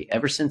industry.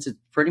 Ever since it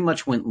pretty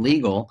much went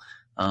legal,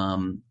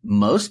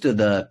 most of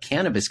the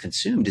cannabis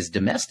consumed is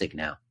domestic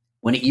now,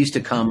 when it used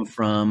to come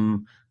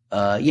from,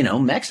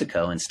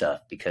 Mexico and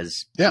stuff,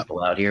 because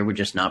people out here were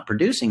just not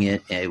producing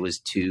it. It was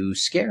too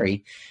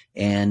scary.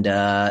 And,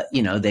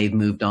 they've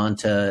moved on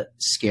to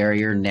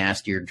scarier,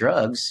 nastier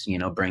drugs,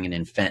 bringing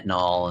in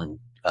fentanyl and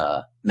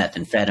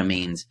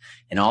methamphetamines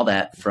and all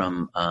that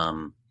from,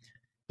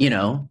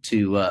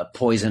 to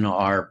poison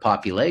our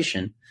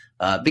population.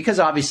 Because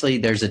obviously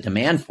there's a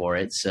demand for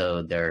it,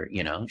 so they're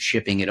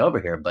shipping it over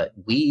here. But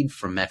weed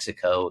from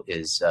Mexico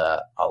is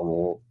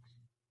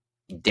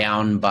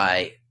down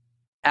by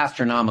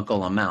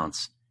astronomical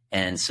amounts,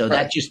 and so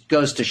that just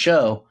goes to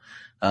show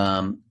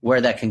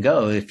where that can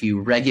go if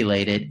you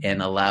regulate it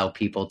and allow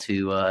people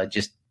to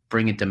just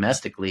bring it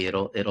domestically.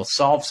 It'll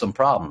solve some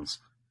problems.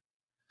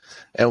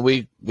 And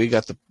we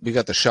got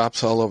the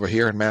shops all over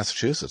here in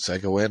Massachusetts. I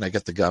go in, I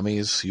get the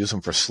gummies, use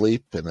them for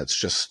sleep, and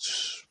it's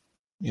just.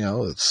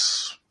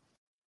 It's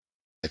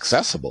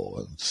accessible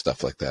and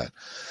stuff like that.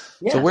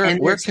 Yeah, so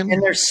and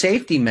there's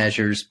safety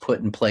measures put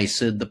in place.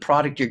 So the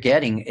product you're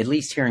getting, at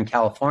least here in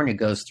California,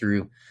 goes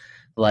through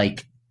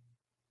like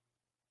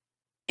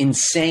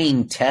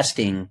insane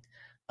testing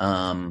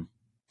to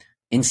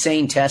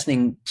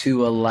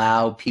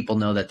allow people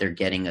know that they're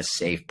getting a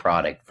safe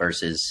product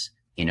versus,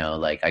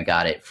 like I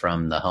got it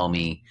from the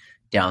homie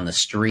down the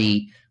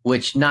street,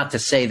 which not to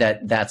say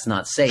that that's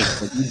not safe,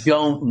 but you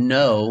don't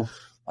know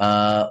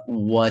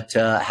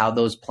how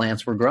those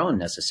plants were grown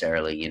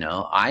necessarily.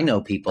 I know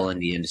people in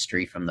the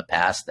industry from the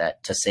past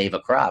that to save a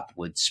crop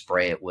would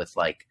spray it with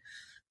like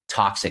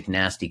toxic,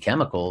 nasty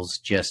chemicals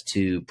just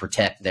to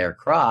protect their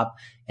crop.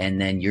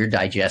 And then you're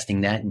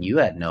digesting that and you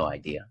had no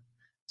idea.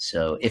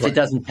 So if it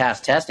doesn't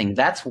pass testing,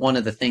 that's one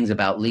of the things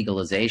about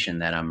legalization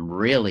that I'm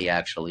really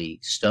actually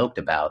stoked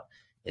about,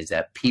 is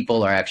that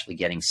people are actually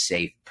getting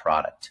safe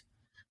product.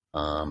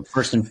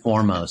 First and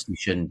foremost, you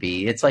shouldn't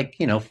be. It's like,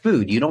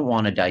 food. You don't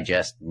want to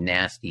digest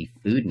nasty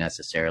food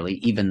necessarily,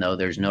 even though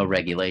there's no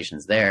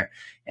regulations there.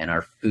 And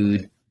our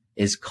food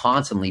is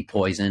constantly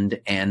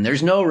poisoned and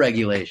there's no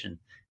regulation.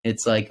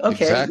 It's like,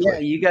 okay,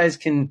 you guys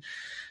can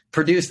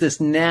produce this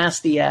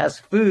nasty ass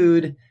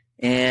food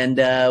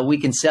and we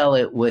can sell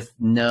it with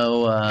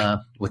no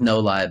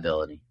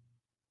liability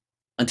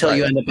until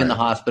you end up in the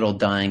hospital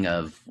dying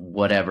of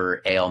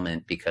whatever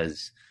ailment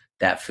because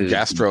that food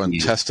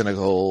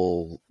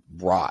gastrointestinal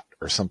rot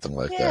or something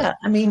like that. Yeah,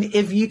 I mean,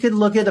 if you could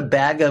look at a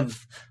bag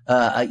of,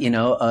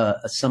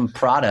 some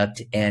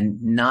product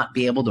and not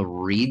be able to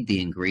read the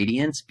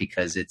ingredients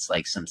because it's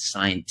like some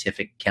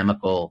scientific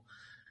chemical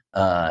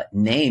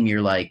name,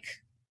 you're like,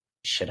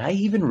 should I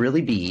even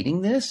really be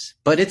eating this?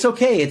 But it's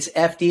okay. It's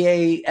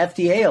FDA.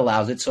 FDA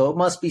allows it, so it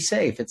must be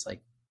safe. It's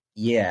like,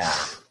 yeah,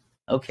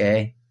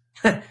 okay,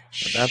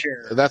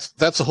 sure.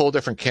 That's a whole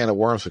different can of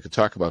worms we could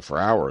talk about for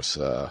hours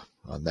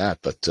on that.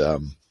 But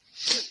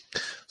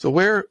so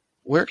where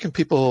can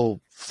people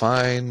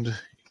find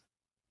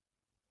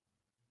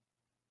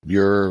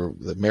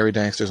the Merry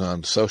Danksters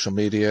on social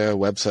media,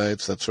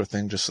 websites, that sort of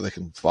thing, just so they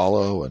can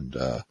follow and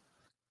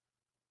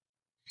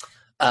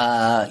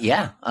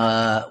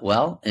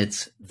well,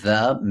 it's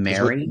the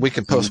Merry. We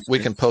can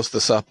post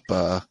this up.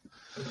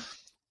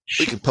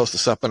 We can post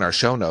this up in our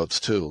show notes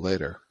too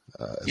later.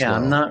 Yeah,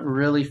 well. I'm not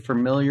really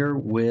familiar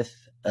with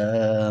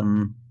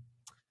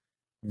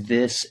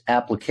this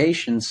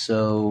application,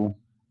 so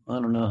I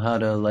don't know how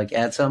to like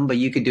add something, but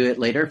you could do it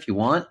later if you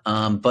want.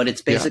 But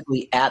it's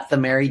basically at the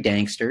Merry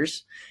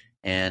Danksters,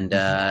 and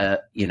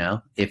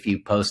if you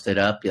post it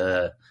up,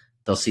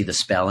 they'll see the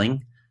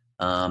spelling.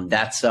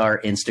 That's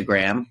our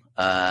Instagram.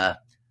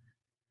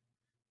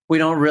 We're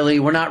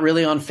not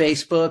really on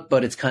Facebook,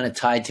 but it's kind of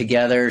tied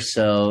together.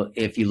 So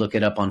if you look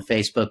it up on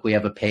Facebook, we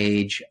have a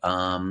page.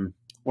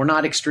 We're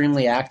not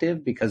extremely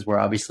active because we're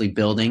obviously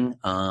building.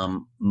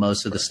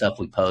 Most of the stuff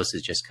we post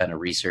is just kind of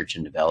research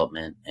and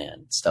development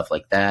and stuff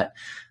like that.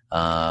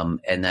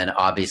 And then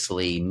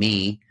obviously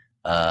me,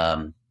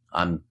 I'm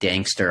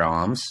Dankster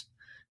Oms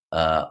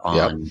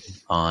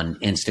on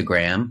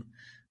Instagram.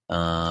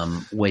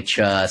 Which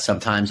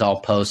sometimes I'll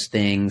post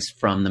things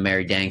from the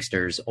Merry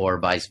Danksters or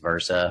vice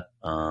versa,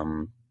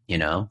 and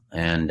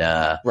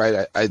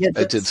right. I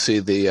did see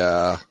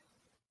the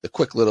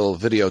quick little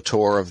video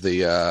tour of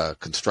the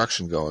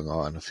construction going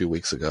on a few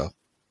weeks ago.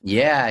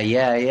 Yeah.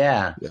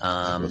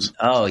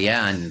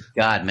 And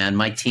God, man,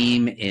 my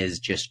team is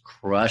just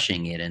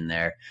crushing it in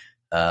there,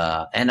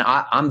 and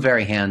I'm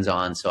very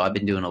hands-on, so I've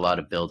been doing a lot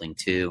of building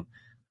too.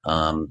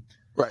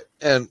 Right,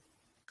 and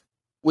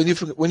when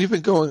you've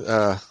been going.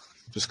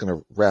 Just going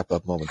to wrap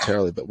up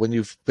momentarily, but when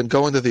you've been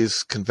going to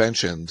these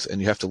conventions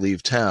and you have to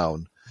leave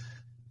town,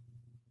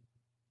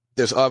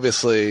 there's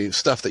obviously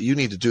stuff that you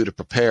need to do to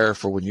prepare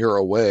for when you're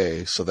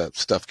away so that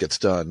stuff gets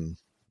done.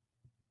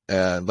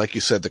 And like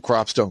you said, the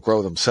crops don't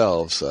grow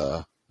themselves.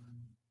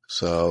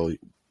 So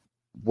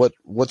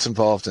what's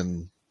involved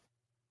in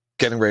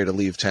getting ready to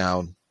leave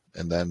town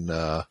and then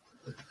No,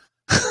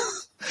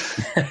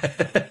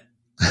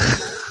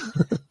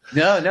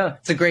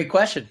 it's a great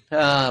question.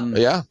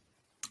 Yeah.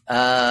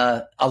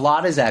 A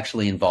lot is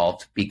actually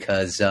involved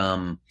because,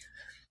 I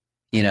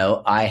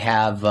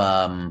have,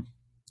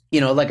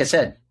 like I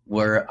said,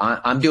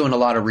 I'm doing a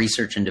lot of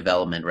research and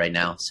development right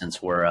now since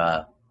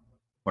we're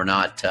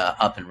not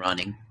up and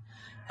running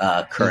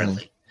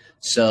currently. Mm-hmm.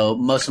 So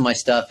most of my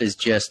stuff is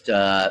just,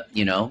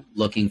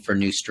 looking for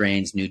new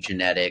strains, new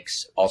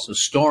genetics, also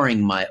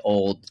storing my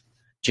old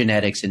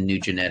genetics and new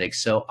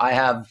genetics. So I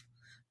have,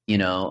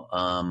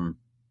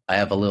 I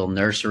have a little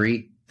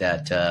nursery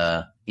that,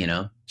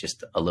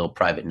 just a little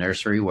private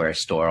nursery where I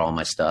store all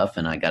my stuff,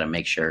 and I got to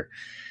make sure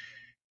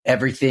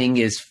everything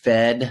is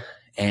fed.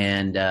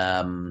 And,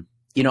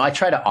 I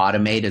try to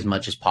automate as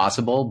much as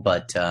possible,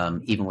 but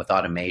even with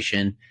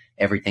automation,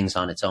 everything's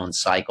on its own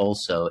cycle.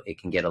 So it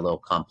can get a little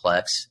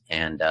complex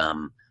and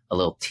a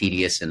little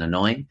tedious and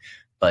annoying,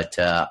 but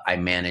I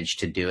manage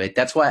to do it.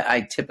 That's why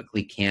I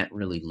typically can't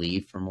really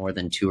leave for more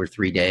than 2 or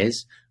 3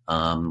 days.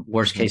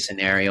 Worst case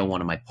scenario, one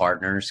of my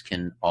partners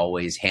can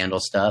always handle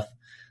stuff.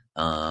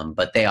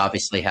 But they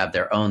obviously have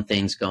their own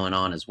things going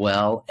on as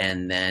well.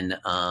 And then,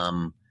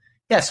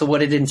 so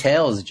what it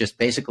entails is just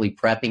basically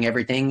prepping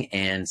everything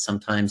and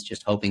sometimes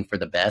just hoping for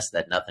the best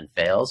that nothing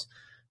fails.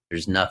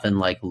 There's nothing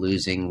like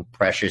losing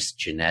precious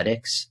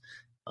genetics.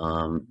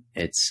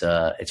 It's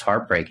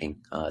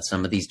heartbreaking.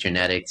 Some of these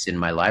genetics in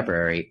my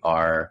library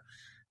are,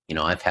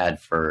 I've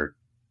had for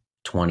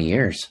 20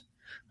 years.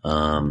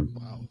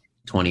 Wow.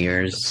 20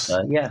 years.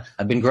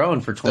 I've been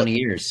growing for 20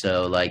 years.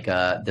 So like,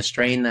 the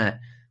strain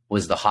that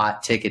was the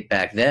hot ticket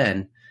back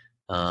then.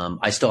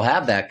 I still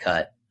have that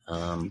cut.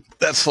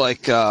 That's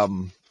like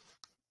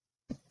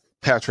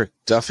Patrick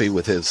Duffy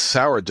with his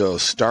sourdough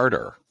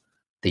starter.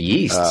 The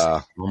yeast.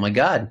 Oh my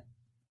God.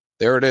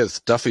 There it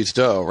is. Duffy's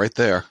dough right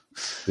there.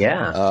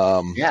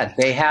 Yeah.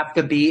 They have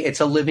to be,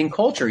 it's a living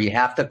culture. You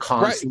have to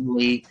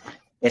constantly,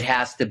 it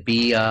has to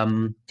be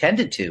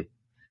tended to.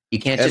 You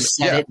can't just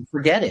set it and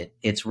forget it.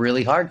 It's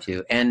really hard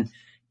to. And,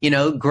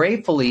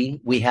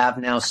 gratefully, we have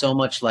now so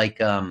much like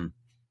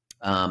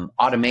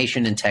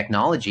automation and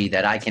technology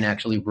that I can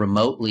actually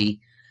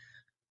remotely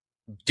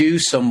do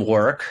some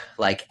work,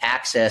 like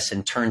access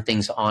and turn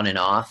things on and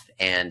off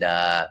and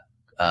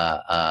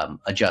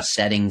adjust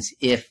settings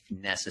if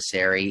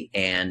necessary.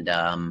 And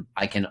I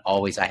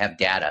have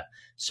data,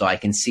 so I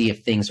can see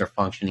if things are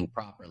functioning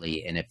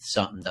properly. And if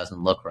something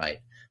doesn't look right,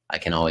 I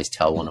can always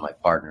tell one of my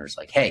partners,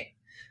 like, hey,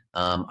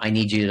 I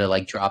need you to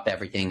like drop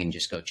everything and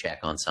just go check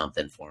on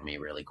something for me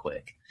really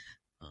quick.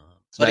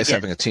 It's nice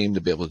having a team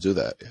to be able to do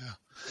that.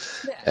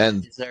 Yeah,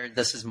 and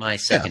this is my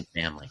second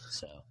family.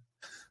 So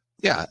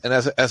yeah, and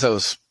as I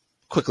was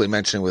quickly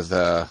mentioning with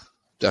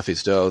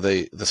Duffy's dough,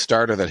 the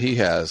starter that he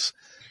has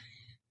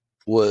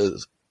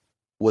was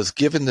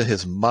given to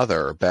his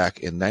mother back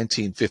in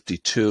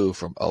 1952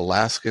 from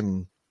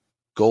Alaskan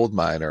gold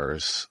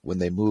miners when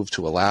they moved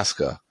to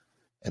Alaska,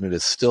 and it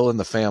is still in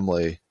the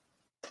family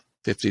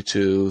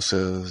 52,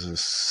 so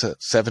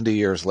 70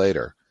 years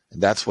later,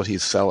 and that's what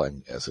he's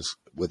selling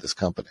with his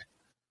company.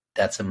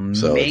 That's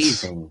amazing.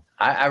 So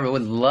I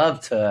would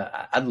love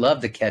to. I'd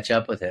love to catch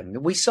up with him.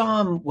 We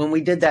saw him when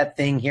we did that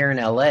thing here in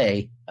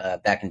LA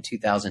back in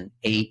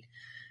 2008.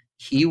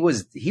 He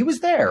was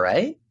there,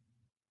 right?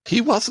 He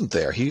wasn't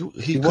there. He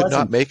could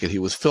not make it. He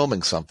was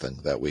filming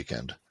something that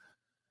weekend.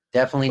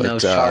 Definitely know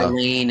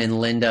Charlene and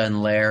Linda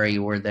and Larry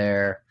were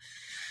there.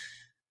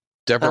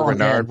 Deborah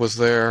Renard was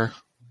there.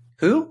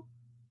 Who?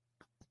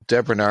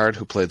 Deb Renard,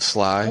 who played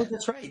Sly. Oh,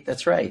 that's right.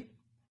 That's right.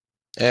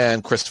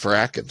 And Christopher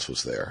Atkins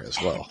was there as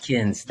well.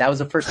 Atkins. That was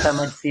the first time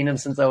I'd seen him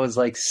since I was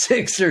like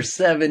 6 or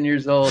 7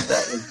 years old.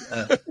 That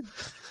was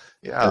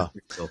yeah.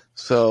 Cool.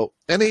 So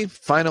any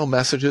final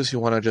messages you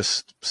want to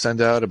just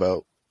send out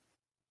about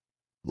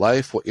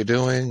life, what you're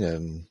doing,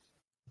 and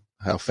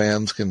how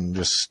fans can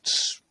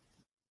just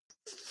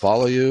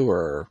follow you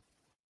or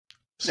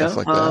stuff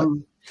like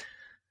that?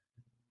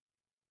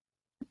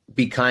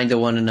 Be kind to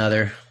one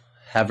another.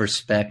 Have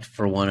respect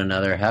for one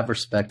another. Have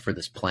respect for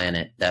this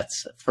planet.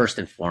 That's first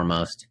and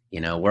foremost.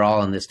 We're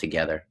all in this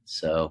together.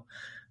 So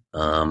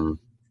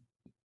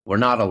we're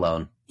not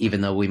alone,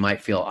 even though we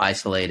might feel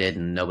isolated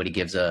and nobody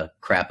gives a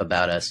crap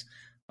about us.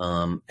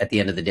 At the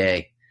end of the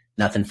day,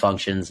 nothing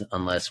functions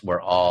unless we're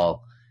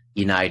all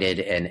united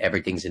and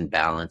everything's in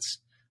balance.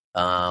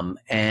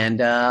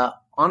 And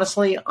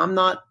honestly, I'm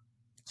not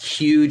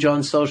huge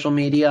on social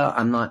media.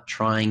 I'm not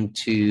trying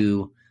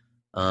to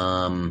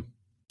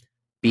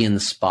be in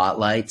the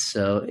spotlight.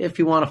 So if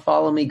you want to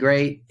follow me,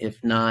 great.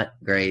 If not,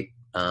 great.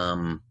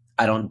 I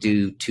don't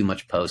do too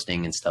much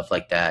posting and stuff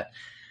like that.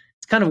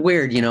 It's kind of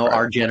weird,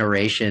 our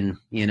generation,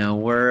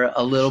 we're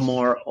a little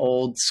more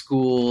old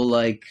school,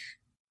 like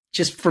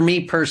just for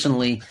me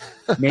personally,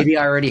 maybe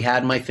I already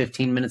had my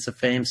 15 minutes of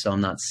fame, so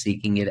I'm not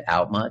seeking it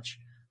out much.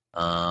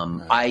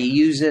 I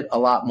use it a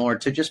lot more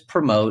to just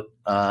promote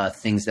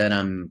things that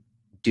I'm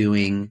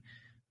doing.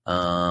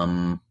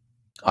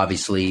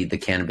 Obviously, the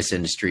cannabis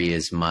industry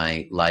is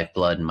my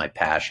lifeblood and my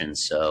passion.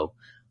 So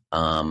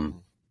I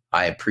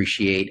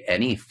appreciate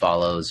any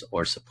follows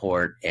or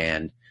support,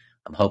 and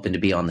I'm hoping to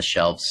be on the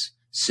shelves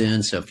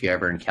soon. So if you're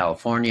ever in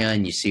California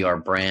and you see our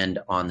brand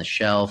on the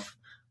shelf.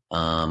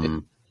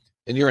 And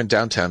you're in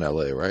downtown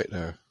LA, right?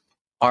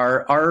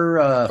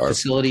 Our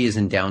facility is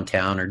in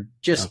downtown or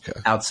just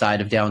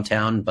outside of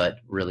downtown, but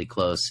really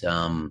close.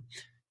 And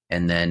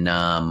then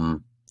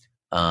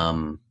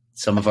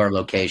some of our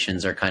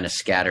locations are kind of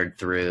scattered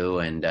through,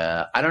 and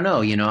I don't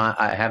know,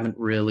 I haven't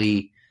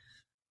really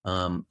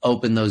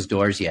opened those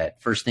doors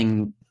yet. First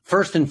and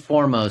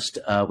foremost,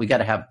 we got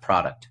to have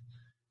product.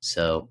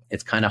 So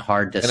it's kind of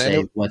hard to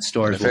say what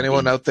stores. If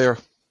anyone out there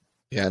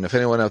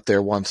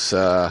wants,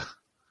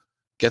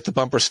 get the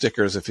bumper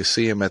stickers if you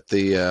see them at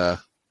the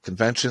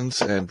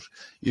conventions, and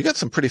you got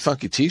some pretty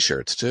funky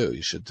T-shirts too.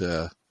 You should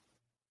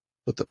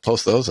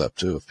post those up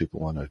too if people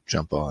want to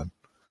jump on.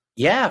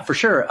 Yeah, for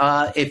sure.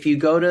 If you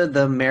go to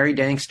the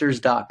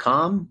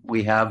merrydangsters.com,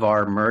 we have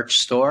our merch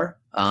store.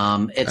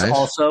 It's nice.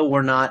 Also,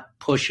 we're not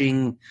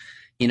pushing,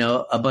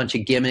 a bunch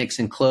of gimmicks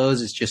and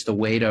clothes. It's just a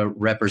way to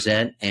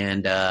represent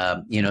and,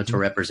 to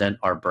represent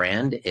our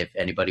brand. If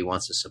anybody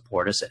wants to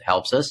support us, it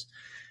helps us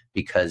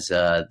because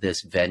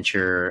this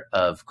venture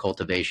of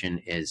cultivation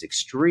is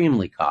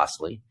extremely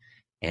costly.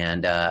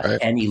 And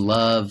any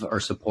love or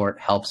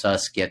support helps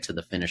us get to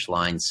the finish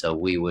line. So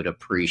we would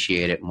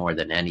appreciate it more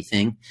than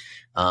anything.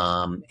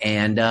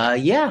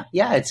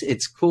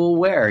 It's cool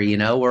wear.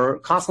 We're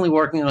constantly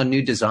working on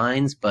new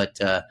designs,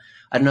 but I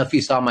don't know if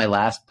you saw my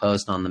last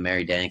post on the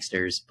Merry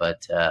Dangsters,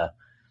 but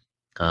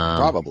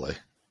probably.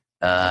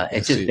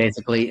 It's just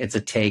basically it's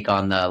a take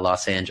on the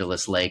Los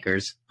Angeles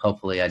Lakers.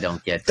 Hopefully, I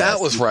don't get that.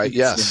 Was right.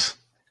 Yes,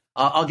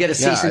 I'll get a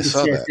cease and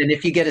desist, and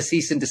if you get a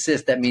cease and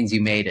desist, that means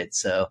you made it.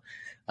 So.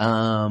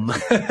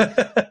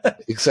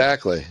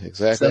 Exactly.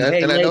 So,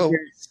 hey, and I know,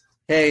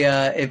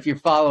 if you're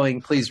following,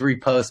 please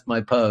repost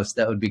my post.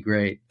 That would be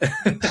great.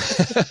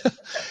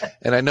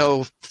 And I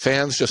know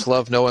fans just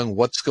love knowing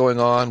what's going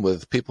on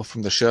with people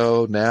from the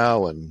show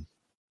now, and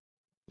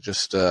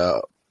just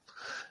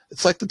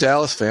it's like the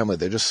Dallas family.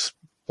 They just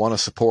want to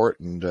support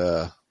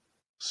the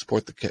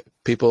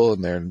people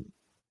and their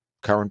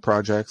current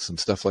projects and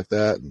stuff like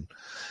that, and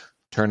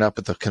turn up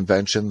at the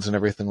conventions and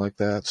everything like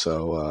that.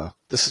 So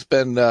this has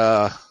been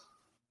a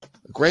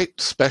great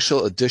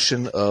special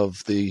edition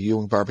of the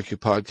Ewing Barbecue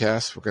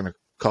Podcast. We're going to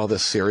call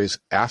this series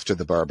After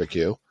the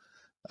Barbecue.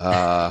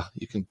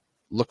 You can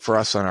look for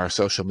us on our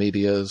social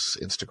medias,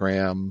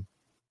 Instagram,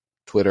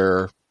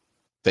 Twitter,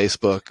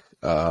 Facebook.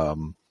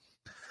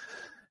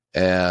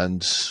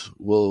 And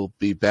we'll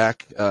be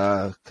back.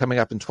 Coming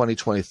up in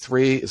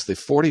 2023 is the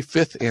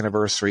 45th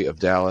anniversary of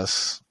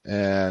Dallas,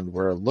 and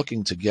we're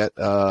looking to get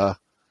a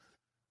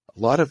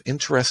lot of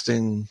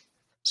interesting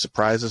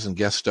surprises and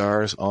guest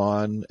stars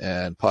on,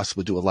 and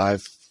possibly do a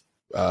live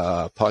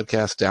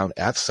podcast down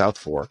at South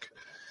Fork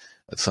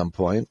at some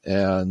point.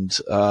 And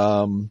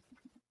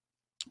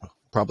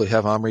probably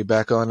have Omri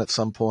back on at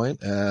some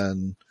point,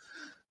 and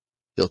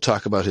he'll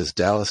talk about his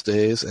Dallas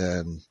days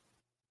and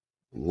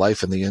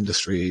life in the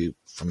industry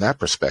from that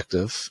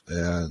perspective.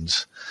 And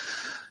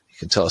you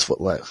can tell us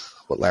what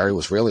Larry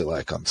was really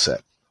like on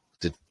set.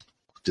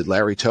 Did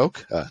Larry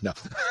toke? No.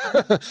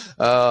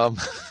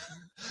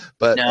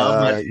 But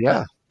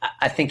yeah,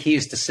 I think he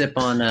used to sip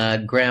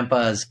on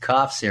Grandpa's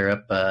cough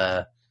syrup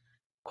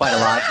quite a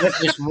lot.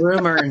 It's just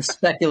rumor and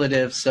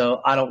speculative,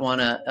 so I don't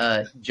want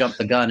to jump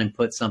the gun and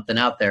put something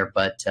out there.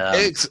 But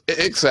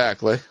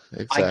exactly.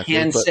 I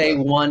can say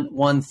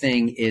one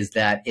thing is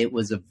that it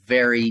was a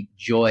very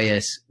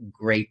joyous,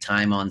 great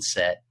time on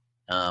set.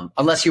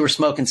 Unless you were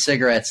smoking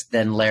cigarettes,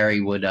 then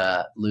Larry would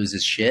lose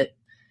his shit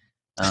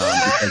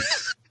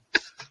because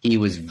he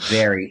was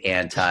very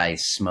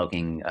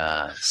anti-smoking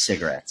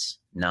cigarettes.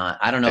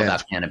 I don't know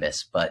about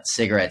cannabis, but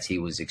cigarettes he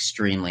was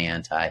extremely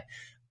anti.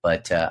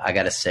 But I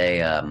got to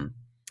say,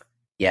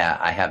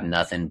 I have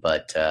nothing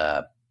but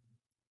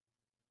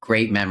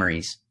great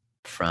memories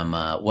from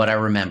what I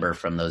remember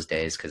from those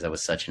days because I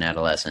was such an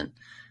adolescent.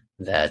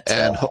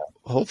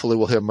 Hopefully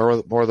we'll hear more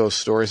of those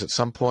stories at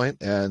some point,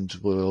 and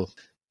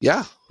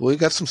we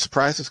got some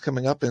surprises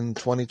coming up in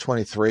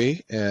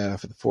 2023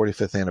 for the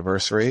 45th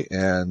anniversary,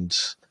 and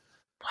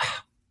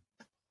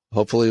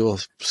hopefully we'll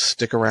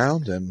stick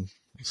around and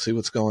see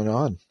what's going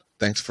on.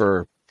 Thanks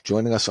for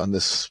joining us on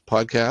this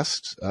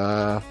podcast.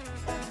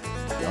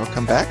 Y'all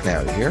come back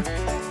now, you hear?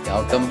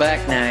 Y'all come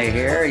back now, you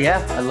hear?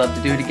 Yeah, I'd love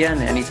to do it again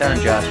anytime,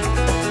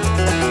 Josh.